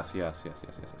more chaos. Yes, yes,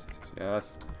 yes, yes, yes, yes,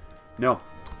 yes. No.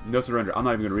 No surrender. I'm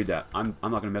not even going to read that. I'm not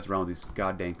going to mess around with these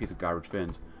goddamn piece of garbage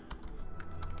Finns.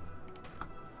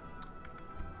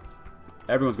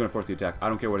 Everyone's going to force the attack. I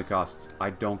don't care what it costs. I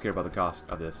don't care about the cost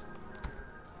of this.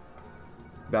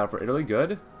 Battle for Italy.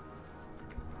 Good.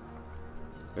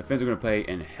 The Finns are going to pay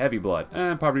in heavy blood.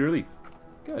 And poverty relief.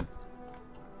 Good.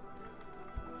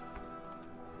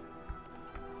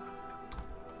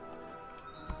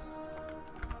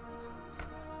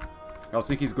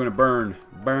 Helsinki's going to burn.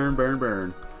 Burn, burn,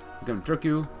 burn. Come to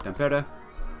Turku. Tampere.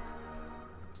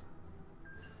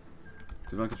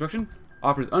 Civilian construction.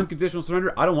 Offers unconditional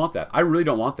surrender. I don't want that. I really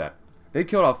don't want that. They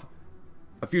killed off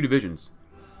a few divisions.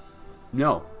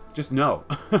 No. Just no.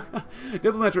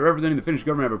 Diplomats representing the Finnish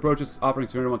government have approached us offering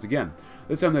surrender once again.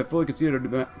 This time they have fully conceded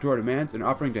to our demands and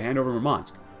offering to hand over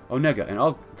Murmansk, Onega, and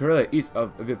all Karelia east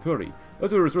of Viipuri.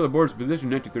 Those would restore the border's position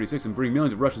in 1936 and bring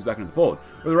millions of Russians back into the fold.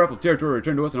 Where the rightful territory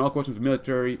returned to us and all questions of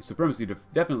military supremacy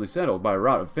definitely settled by a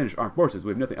rout of Finnish armed forces, we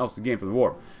have nothing else to gain from the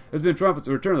war. It has been a triumphant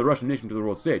return of the Russian nation to the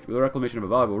world stage, with the reclamation of a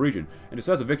valuable region, and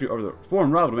decisive victory over the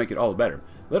foreign rival to make it all better.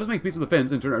 Let us make peace with the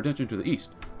Finns and turn our attention to the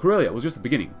east. Karelia was just the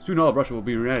beginning. Soon all of Russia will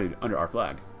be united under our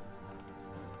flag.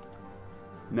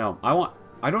 No,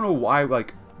 I don't know why,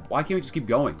 like, why can't we just keep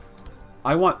going?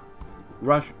 I want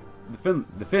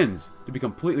the Finns to be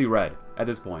completely red at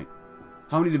this point.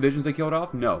 How many divisions they killed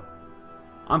off? No.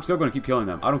 I'm still going to keep killing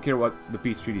them. I don't care what the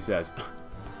peace treaty says.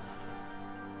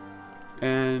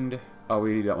 And, oh,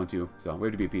 we need that one too. So, we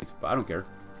have to be at peace. But I don't care.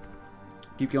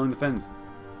 Keep killing the Finns.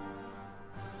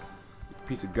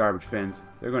 Piece of garbage Finns.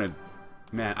 They're going to...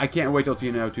 Man, I can't wait till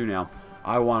TNO 2 now.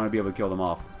 I want to be able to kill them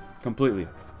off. Completely.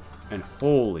 And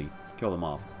wholly kill them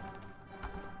off.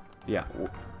 Yeah.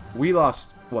 We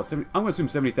lost, what, 70, I'm going to assume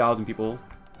 70,000 people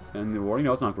in the war. You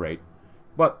know, it's not great.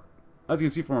 But, as you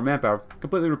can see from our manpower,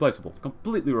 completely replaceable.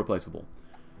 Completely replaceable.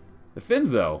 The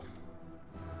Finns, though,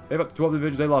 they have up to 12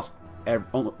 divisions. They lost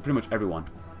pretty much everyone.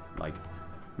 Like,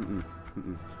 you're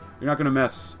not going to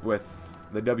mess with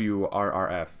the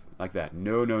WRRF like that.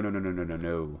 No, no, no, no, no, no, no,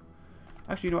 no.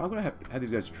 Actually, you know, I'm going to have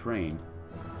these guys train.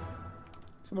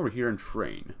 Let's come over here and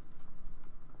train.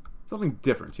 Something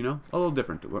different, you know? It's a little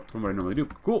different from what I normally do.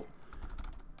 Cool.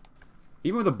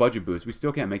 Even with a budget boost, we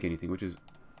still can't make anything, which is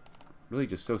really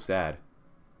just so sad.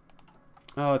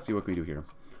 Let's see, what can we do here?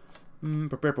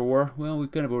 Prepare for war. Well, we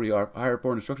kind of already are. Higher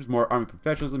foreign instructors, more army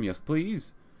professionalism, yes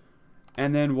please.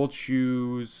 And then we'll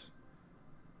choose...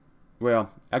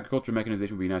 Well, agriculture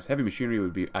mechanization would be nice. Heavy machinery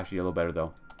would be actually a little better,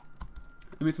 though.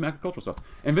 Let me some agricultural stuff.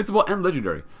 Invincible and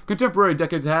legendary. Contemporary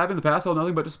decades have, in the past, held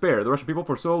nothing but despair. The Russian people,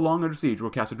 for so long under siege,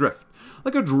 were cast adrift.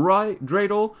 Like a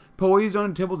dreidel poised on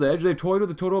a temple's edge, they toyed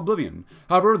with a total oblivion.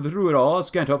 However, through it all, a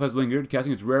scant hope has lingered,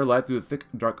 casting its rare light through the thick,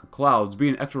 dark clouds.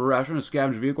 Being an extra ration, a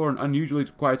scavenged vehicle, or an unusually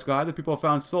quiet sky, the people have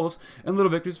found solace in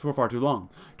little victories for far too long.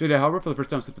 Today, however, for the first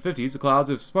time since the 50s, the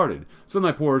clouds have parted.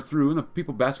 Sunlight pours through, and the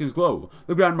people bask in its glow.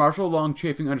 The Grand Marshal, long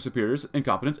chafing under superiors,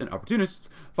 incompetents, and opportunists,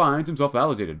 finds himself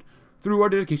validated. Through our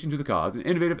dedication to the cause and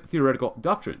innovative theoretical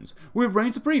doctrines, we have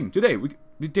reigned supreme. Today, we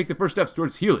take the first steps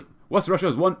towards healing. West Russia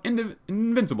is one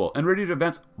invincible and ready to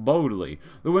advance boldly.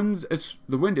 The wind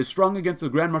is strong against the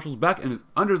Grand Marshal's back and is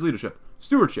under his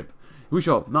stewardship. We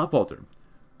shall not falter.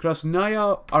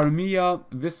 Krasnaya Armia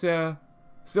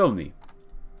Silny.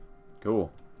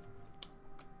 Cool.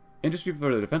 Industry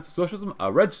for the defense of socialism,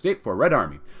 a red state for a red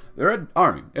army. The Red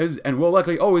Army is and will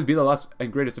likely always be the last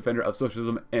and greatest defender of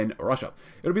socialism in Russia.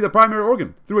 It will be the primary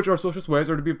organ through which our socialist ways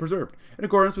are to be preserved. In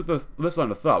accordance with this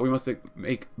line of thought, we must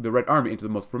make the Red Army into the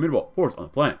most formidable force on the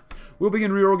planet. We will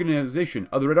begin reorganization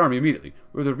of the Red Army immediately,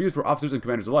 with reviews for officers and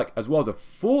commanders alike, as well as a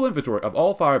full inventory of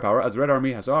all firepower as the Red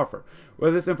Army has to offer.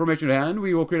 With this information at hand,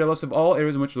 we will create a list of all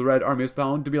areas in which the Red Army is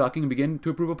found to be lacking and begin to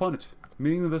improve upon it.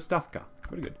 Meaning the Stavka.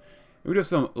 Very good. We do have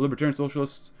some libertarian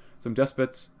socialists, some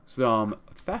despots, some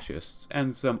fascists,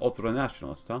 and some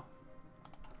ultranationalists, huh?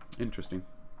 Interesting.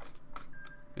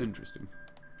 Interesting.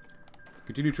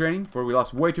 Continue training, for we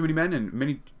lost way too many men, and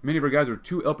many of our guys were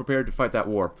too ill-prepared to fight that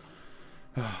war.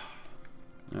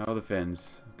 Oh, the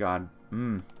Finns. God.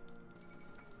 Sukarno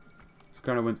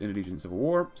wins Indonesian Civil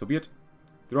War, so be it.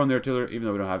 Throw on the artillery, even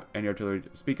though we don't have any artillery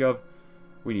to speak of.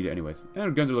 We need it anyways. And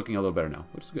our guns are looking a little better now,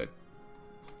 which is good.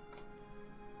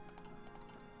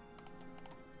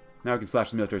 Now we can slash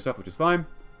the military stuff, which is fine.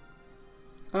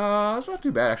 It's not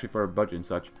too bad, actually, for our budget and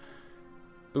such.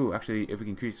 Ooh, actually, if we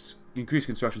can increase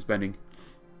construction spending,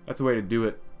 that's the way to do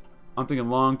it. I'm thinking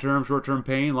long-term, short-term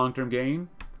pain, long-term gain.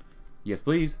 Yes,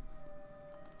 please.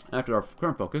 After our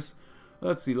current focus,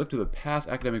 let's see, look to the past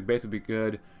academic base would be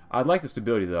good. I'd like the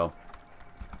stability, though.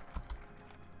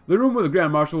 The room where the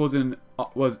Grand Marshal was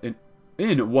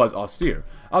austere.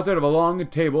 Outside of a long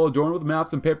table adorned with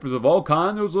maps and papers of all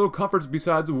kinds, there was little comforts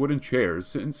besides the wooden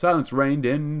chairs. And silence reigned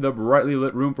in the brightly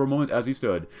lit room for a moment as he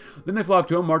stood. Then they flocked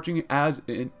to him, marching as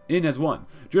one.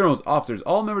 Generals, officers,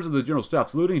 all members of the general staff,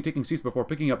 saluting and taking seats before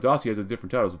picking up dossiers with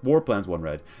different titles. War plans, one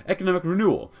read. Economic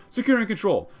renewal. Securing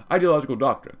control. Ideological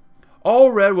doctrine.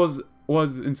 All read was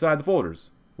inside the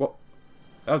folders.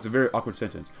 That was a very awkward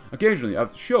sentence. Occasionally, a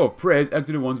show of praise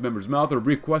exited one's member's mouth or a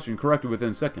brief question corrected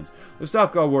within seconds. The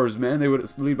Stavka were his men, they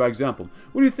would lead by example.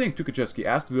 What do you think? Tukhachevsky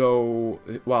asked, though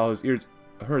while his ears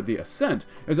heard the assent,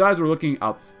 his eyes were looking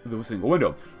out the single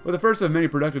window, where the first of many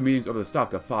productive meetings over the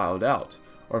Stavka filled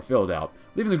out,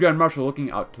 leaving the Grand Marshal looking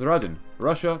out to the horizon.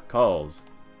 Russia calls.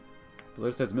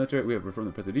 Politicized military, we have reformed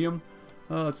the Presidium.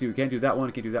 Let's see, we can't do that one,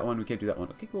 we can't do that one, we can't do that one.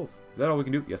 Okay, cool. Is that all we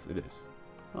can do? Yes, it is.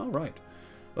 Alright.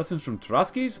 Lessons from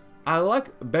Trotsky's. I like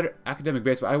a better academic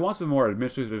base, but I want some more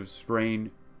administrative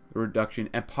strain reduction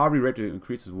and poverty rate to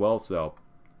increase as well, so.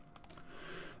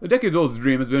 The decades-old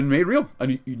dream has been made real.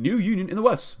 A new union in the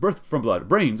West, birthed from blood,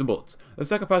 brains, and bullets. The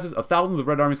sacrifices of thousands of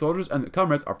Red Army soldiers and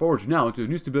comrades are forged now into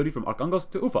new stability from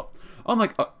Arkhangelsk to Ufa.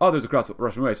 Unlike others across the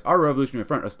Russian ways, our revolutionary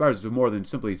front aspires to more than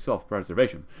simply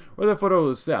self-preservation. With a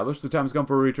foothold established, the time has come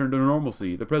for a return to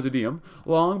normalcy. The Presidium,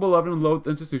 long beloved and loathed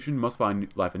institution, must find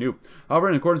life anew. However,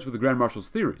 in accordance with the Grand Marshal's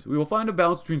theories, we will find a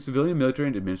balance between civilian, military,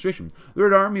 and administration. The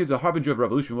Red Army, as a harbinger of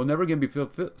revolution, will never again be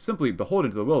simply beholden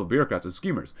to the will of bureaucrats and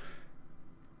schemers.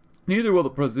 Neither will the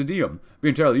Presidium be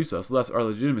entirely useless, lest our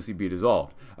legitimacy be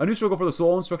dissolved. A new struggle for the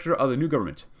soul and structure of the new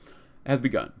government has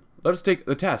begun. Let us take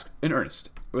the task in earnest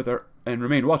and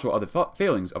remain watchful of the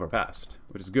failings of our past.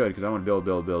 Which is good, because I want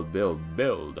to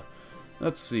build.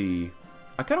 Let's see.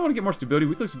 I kind of want to get more stability.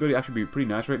 Weekly stability actually be pretty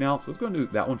nice right now. So let's go and do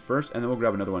that one first, and then we'll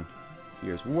grab another one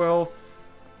here as well.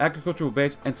 Agricultural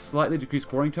base and slightly decreased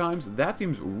quarrying times. That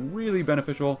seems really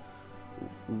beneficial.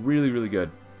 Really, really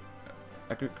good.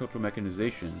 Agricultural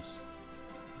mechanizations.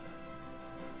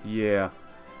 Yeah.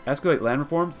 Escalate land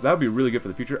reforms. That would be really good for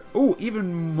the future. Oh,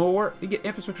 even more. You get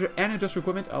infrastructure and industrial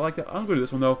equipment. I like that. I'm going to do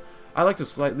this one, though. I like to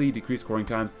slightly decrease quarrying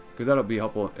times, because that'll be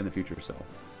helpful in the future, so.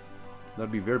 That'll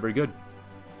be very, very good.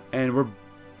 And we're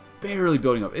barely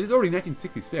building up. It is already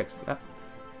 1966. That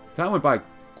time went by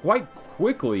quite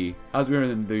quickly as we were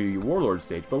in the warlord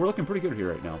stage, but we're looking pretty good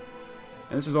here right now.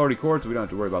 And this is already core, so we don't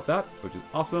have to worry about that, which is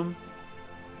awesome.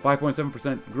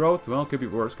 5.7% growth. Well, could be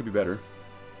worse, could be better.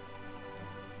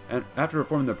 And after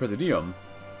reforming the Presidium,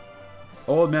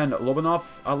 old man Lobanov,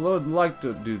 I would like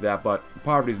to do that, but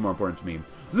poverty is more important to me.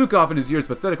 Zhukov in his years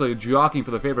pathetically jockeying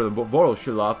for the favor of the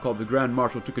Voroshilov called the Grand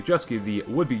Marshal Tukhachevsky the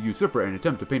would-be usurper in an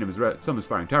attempt to paint him as some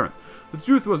aspiring tyrant. The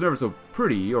truth was never so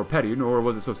pretty or petty, nor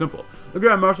was it so simple. The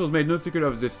Grand Marshal has made no secret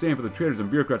of his disdain for the traitors and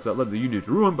bureaucrats that led the Union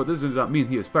to ruin, but this does not mean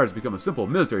he aspires to become a simple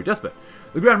military despot.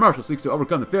 The Grand Marshal seeks to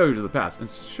overcome the failures of the past,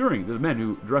 ensuring that the men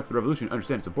who direct the revolution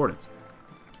understand its importance.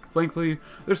 Frankly,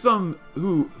 there's some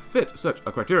who fit such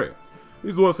a criteria.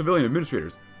 These loyal civilian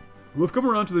administrators, who have come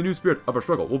around to the new spirit of our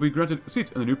struggle will be granted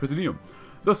seats in the new presidium.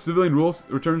 Thus, civilian rule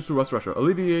returns to West Russia,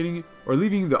 alleviating or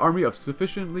leaving the army of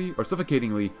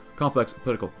suffocatingly complex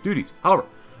political duties. However,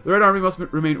 the Red Army must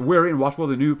remain wary and watchful of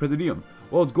the new presidium.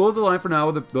 While its goals align for now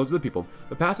with those of the people,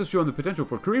 the past has shown the potential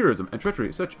for careerism and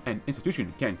treachery such an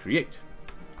institution can create.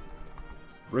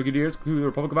 Brigadiers to the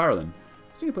Republic of Ireland.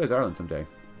 I'll see you play as Ireland someday. Is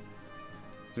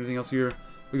there anything else here?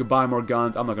 We could buy more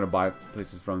guns. I'm not going to buy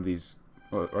places from these.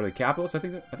 Are they capitalists? I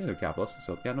think they're capitalists.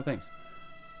 So yeah, no thanks.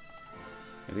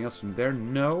 Anything else from there?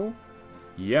 No.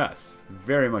 Yes,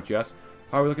 very much yes.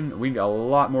 How are we looking? We need a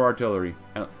lot more artillery.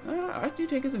 And IT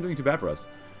tank isn't doing too bad for us.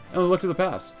 And we'll look to the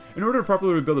past. In order to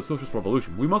properly rebuild the socialist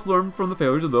revolution, we must learn from the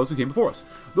failures of those who came before us.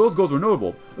 Those goals were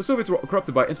notable. The Soviets were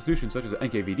corrupted by institutions such as the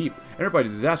NKVD, and by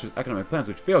disastrous economic plans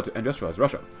which failed to industrialize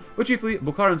Russia. But chiefly,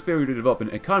 Bukharin's failure to develop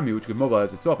an economy which could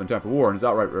mobilize itself in time for war and his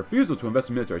outright refusal to invest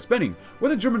in military spending, where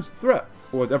the Germans' threat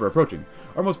was ever approaching.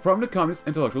 Our most prominent communist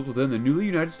intellectuals within the newly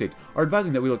united state are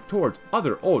advising that we look towards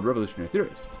other old revolutionary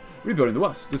theorists, rebuilding the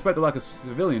West, despite the lack of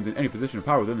civilians in any position of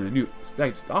power within the new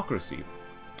statocracy.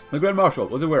 The Grand Marshal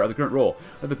was aware of the current role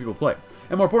that the people play,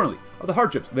 and more importantly, of the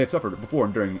hardships they have suffered before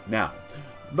and during now.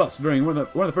 Thus, during one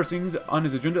of the first things on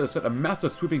his agenda is set a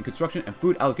massive sweeping construction and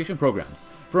food allocation programs.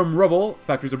 From rubble,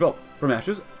 factories are built. From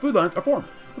ashes, food lines are formed,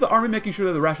 with the army making sure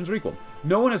that the rations are equal.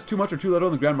 No one has too much or too little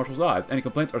in the Grand Marshal's eyes. Any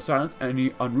complaints are silenced,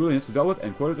 any unruliness is dealt with,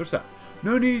 and quotas are set.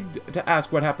 No need to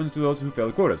ask what happens to those who fail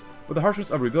the quotas, but the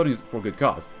harshness of rebuilding is for good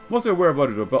cause. Most are aware of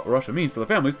what Russia means for their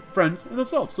families, friends, and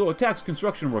themselves, so a tax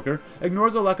construction worker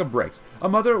ignores the lack of breaks. A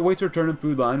mother waits her turn in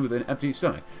food line with an empty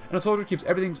stomach, and a soldier keeps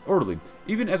everything orderly,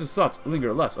 even as his thoughts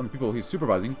linger less on the people he's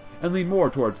supervising, and lean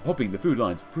more towards hoping the food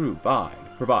lines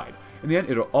provide. In the end,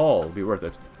 it'll all be worth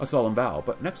it. A solemn vow.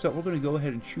 But next up, we're going to go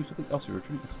ahead and choose something else here.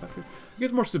 Returning expected. It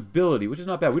gives more stability, which is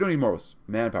not bad. We don't need more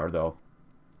manpower, though.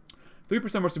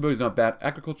 3% more stability is not bad.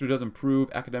 Agriculture does improve.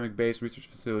 Academic base, research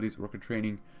facilities, worker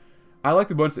training. I like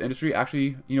the bonus to industry.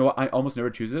 Actually, you know what? I almost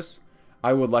never choose this.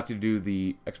 I would like to do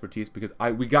the expertise because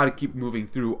we got to keep moving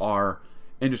through our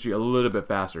industry a little bit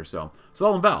faster. So,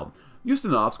 solemn vow.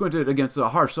 Ustinov squinted against the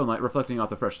harsh sunlight reflecting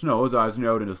off the fresh snow, his eyes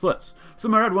narrowed into slits.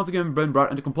 Summer had once again been brought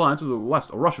into compliance with the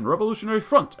West Russian Revolutionary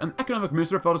Front, and the economic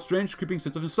minister felt a strange creeping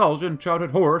sense of nostalgia and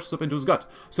childhood horror slip into his gut.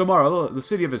 Samara, the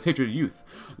city of his hated youth.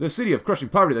 The city of crushing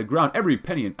poverty that ground every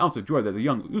penny and ounce of joy that the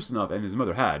young Ustinov and his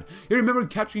mother had. He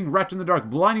remembered catching rats in the dark,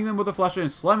 blinding them with a flashlight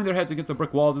and slamming their heads against the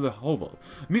brick walls of the hovel.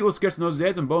 Meat was scarce in those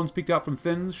days, and bones peeked out from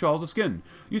thin shawls of skin.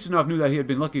 Ustinov knew that he had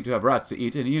been lucky to have rats to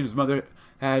eat, and he and his mother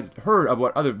had heard of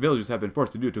what other villagers had been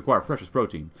forced to do to acquire precious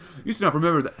protein. Ustinov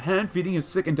remembered the hand feeding his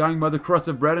sick and dying mother crusts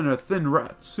of bread and a thin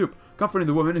rat soup, comforting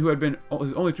the woman who had been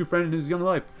his only true friend in his young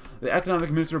life. The economic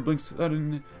minister blinked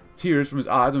sudden tears from his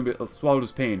eyes and swallowed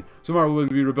his pain. Samara would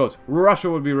be rebuilt.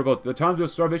 Russia would be rebuilt. The times of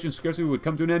starvation and scarcity would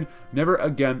come to an end. Never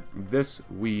again. This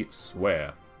we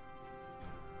swear.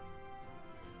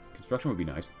 Construction would be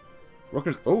nice.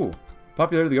 Workers. Oh,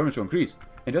 popularity of the government shall increase.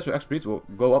 Industrial expertise will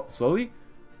go up slowly.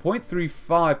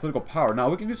 0.35 political power. Now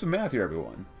we can do some math here,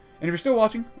 everyone. And if you're still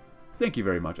watching, thank you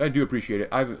very much. I do appreciate it.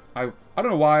 I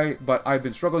don't know why, but I've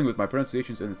been struggling with my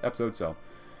pronunciations in this episode.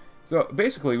 So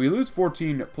basically, we lose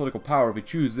 14 political power if we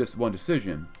choose this one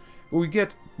decision, but we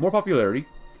get more popularity,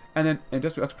 and then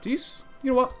industrial expertise. You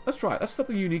know what? Let's try it. That's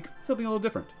something unique, something a little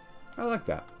different. I like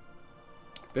that.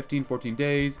 15, 14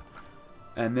 days,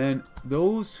 and then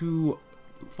those who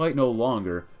fight no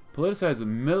longer politicize the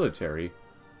military.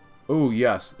 Oh,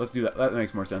 yes, let's do that. That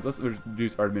makes more sense. Let's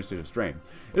reduce our administrative strain.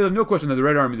 It is no question that the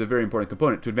Red Army is a very important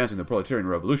component to advancing the proletarian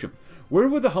revolution. Where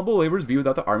would the humble laborers be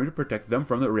without the army to protect them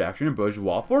from the reaction and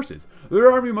bourgeois forces? The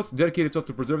Red Army must dedicate itself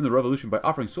to preserving the revolution by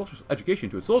offering social education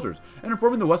to its soldiers and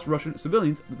informing the West Russian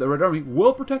civilians that the Red Army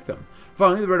will protect them.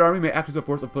 Finally, the Red Army may act as a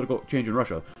force of political change in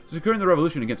Russia, securing the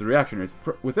revolution against the reactionaries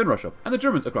within Russia and the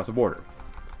Germans across the border.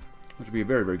 Which would be a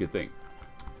very, very good thing.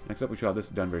 Next up, we shall have this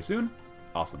done very soon.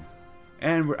 Awesome.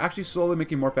 And we're actually slowly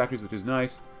making more factories, which is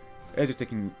nice. It's just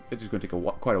going to take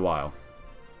quite a while.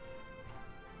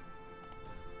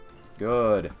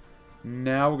 Good.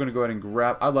 Now we're going to go ahead and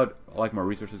grab... I like more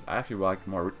resources. I actually like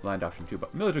more land auction too,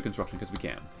 but military construction because we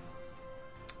can.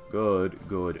 Good,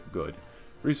 good, good.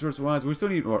 Resource-wise, we still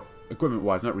need more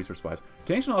equipment-wise, not resource-wise.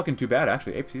 Tanks are not looking too bad,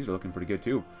 actually. APCs are looking pretty good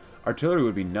too. Artillery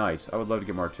would be nice. I would love to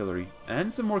get more artillery.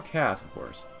 And some more CAS, of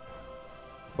course.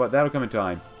 But that'll come in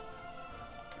time.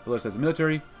 Politicized the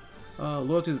military.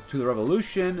 Loyalty to the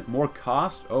revolution. More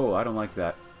cost. Oh, I don't like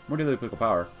that. More daily political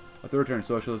power. Authoritarian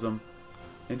socialism.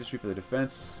 Industry for the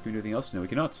defense. Can we do anything else? No, we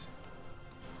cannot.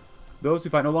 Those who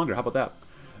fight no longer. How about that?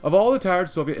 Of all the tired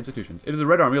Soviet institutions, it is the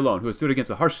Red Army alone who has stood against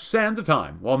the harsh sands of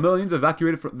time, while millions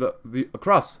evacuated from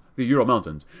across the Ural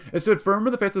Mountains. It stood firm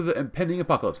in the face of the impending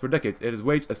apocalypse. For decades, it has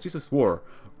waged a ceaseless war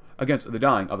against the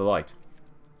dying of the light.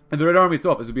 And the Red Army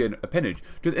itself is to be an appendage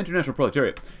to the international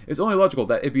proletariat. It's only logical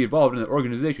that it be involved in the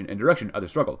organization and direction of the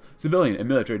struggle. Civilian and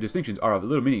military distinctions are of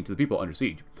little meaning to the people under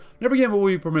siege. Never again will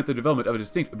we permit the development of a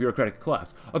distinct bureaucratic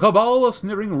class, a cabal of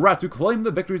sniveling rats who claim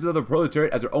the victories of the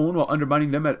proletariat as their own while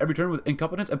undermining them at every turn with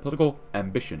incompetence and political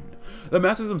ambition. The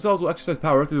masses themselves will exercise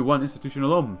power through one institution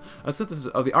alone, a synthesis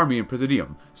of the army and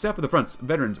presidium, staff of the fronts,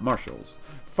 veterans, marshals.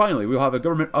 Finally, we will have a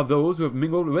government of those who have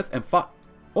mingled with and fought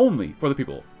only for the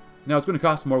people. Now, it's going to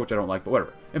cost more, which I don't like, but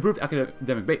whatever. Improved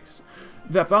academic base.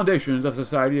 The foundations of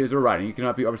society is writing. It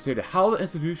cannot be overstated how the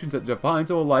institutions that define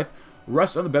civil life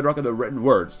rest on the bedrock of the written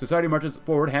words. Society marches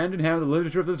forward hand in hand with the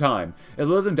literature of the time. It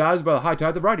lives and dies by the high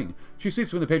tides of writing. She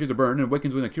sleeps when the pages are burned and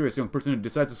wakens when a curious young person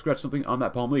decides to scratch something on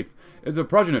that palm leaf. It is a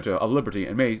progenitor of liberty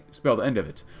and may spell the end of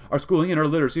it. Our schooling and our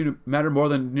literacy matter more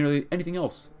than nearly anything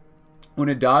else. When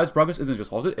it dies, progress isn't just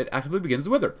halted, it actively begins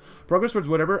to wither. Progress towards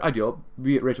whatever ideal,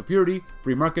 be it racial purity,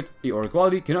 free markets, or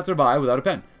equality, cannot survive without a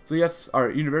pen. So yes, our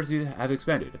universities have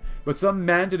expanded. But some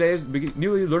man today is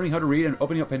newly learning how to read and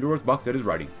opening up Pandora's box that is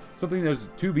writing. Something that is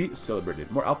to be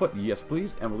celebrated. More output? Yes,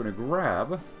 please. And we're going to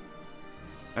grab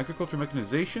agriculture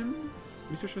mechanization,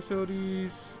 research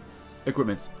facilities,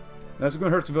 equipments. That's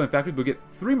going to hurt civilian factories, but we get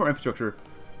 3 more infrastructure,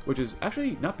 which is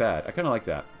actually not bad. I kind of like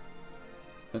that.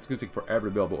 That's going to take forever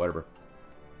to build, but whatever.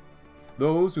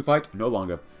 Those who fight no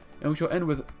longer. And we shall end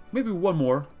with maybe one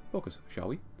more focus, shall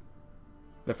we?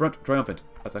 The front triumphant.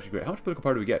 That's actually great. How much political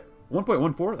power do we get?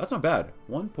 1.14? That's not bad.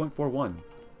 1.41.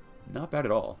 Not bad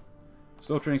at all.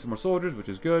 Still training some more soldiers, which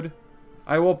is good.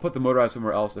 I will put the motorized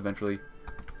somewhere else eventually.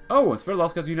 Oh, and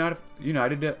Sverdlovsk has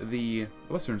united the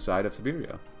western side of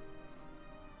Siberia.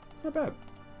 Not bad.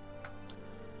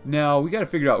 Now, we got to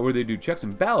figure out where they do checks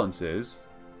and balances.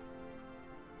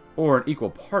 Or an equal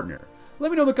partner. Let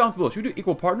me know in the comments below. Should we do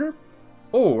equal partner?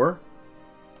 Or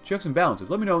checks and balances?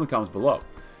 Let me know in the comments below.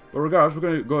 But regardless, we're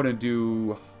going to go ahead and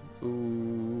do...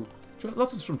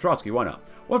 lessons from Trotsky. Why not?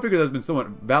 One figure that has been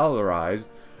somewhat valorized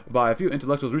by a few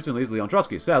intellectuals recently is Leon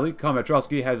Trotsky. Sadly, Comrade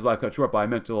Trotsky had his life cut short by a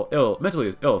mentally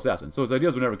ill assassin, so his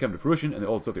ideas would never come to fruition in the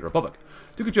old Soviet Republic.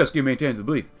 Tukhachevsky maintains the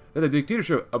belief that the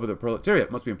dictatorship of the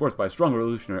proletariat must be enforced by a strong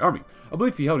revolutionary army, a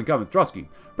belief he held in common with Trotsky.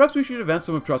 Perhaps we should advance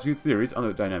some of Trotsky's theories on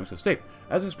the dynamics of state,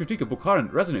 as his critique of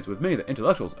Bukharin resonates with many of the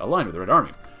intellectuals aligned with the Red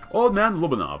Army. Old Man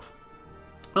Lobanov.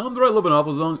 The right Lobanov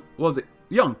was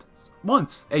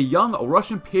once a young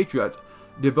Russian patriot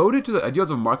devoted to the ideals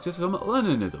of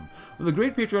Marxism-Leninism. When the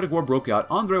Great Patriotic War broke out,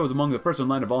 Andrei was among the first in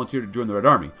line to volunteer to join the Red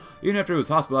Army. Even after he was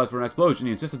hospitalized for an explosion,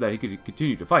 he insisted that he could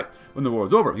continue to fight. When the war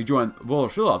was over, he joined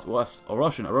Voloshilov's West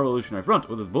Russian Revolutionary Front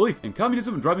with his belief in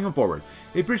communism driving him forward.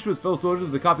 He preached to his fellow soldiers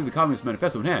with a copy of the Communist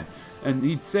Manifesto in hand, and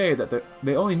he'd say that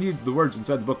they only needed the words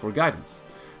inside the book for guidance.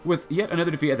 With yet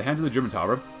another defeat at the hands of the Germans,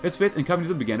 however, his faith in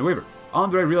communism began to waver.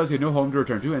 Andrei realized he had no home to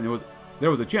return to, and there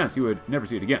was a chance he would never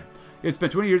see it again. He had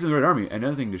spent 20 years in the Red Army and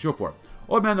nothing to show for it.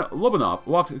 Old Man Lobanov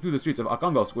walked through the streets of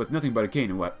Arkhangelsk with nothing but a cane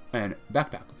and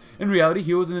backpack. In reality,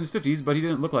 he was in his 50s, but he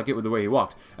didn't look like it with the way he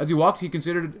walked. As he walked, he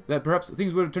considered that perhaps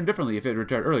things would have turned differently if he had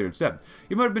retired earlier instead.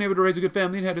 He might have been able to raise a good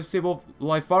family and had a stable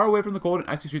life far away from the cold and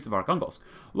icy streets of Arkhangelsk.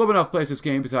 Lobanov placed his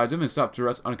cane beside him and stopped to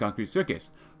rest on a concrete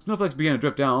staircase. Snowflakes began to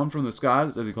drip down from the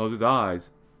skies as he closed his eyes.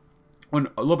 When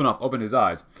Lobanov opened his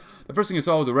eyes, the first thing he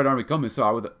saw was a Red Army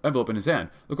commissar with an envelope in his hand.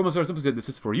 The commissar simply said, "This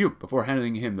is for you," before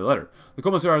handing him the letter. The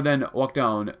commissar then walked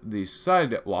down the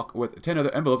sidewalk with 10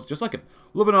 other envelopes just like it.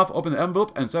 Lobanov opened the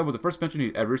envelope and said it was the first pension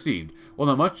he'd ever received. Well,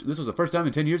 not much. This was the first time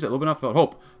in 10 years that Lobanov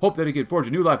felt hope that he could forge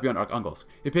a new life beyond Arkhangelsk.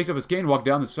 He picked up his cane and walked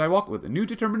down the sidewalk with a new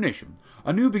determination.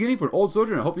 A new beginning for an old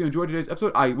soldier, and I hope you enjoyed today's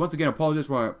episode. I once again apologize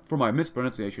for my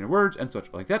mispronunciation of words and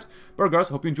such like that. But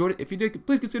regardless, I hope you enjoyed it. If you did,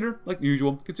 please consider, like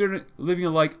usual, leaving a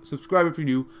like, subscribe if you're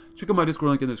new, check out my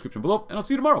Discord link in the description below, and I'll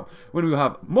see you tomorrow when we will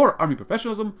have more army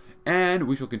professionalism, and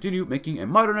we shall continue making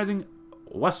and modernizing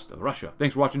West Russia.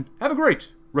 Thanks for watching. Have a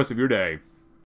great rest of your day.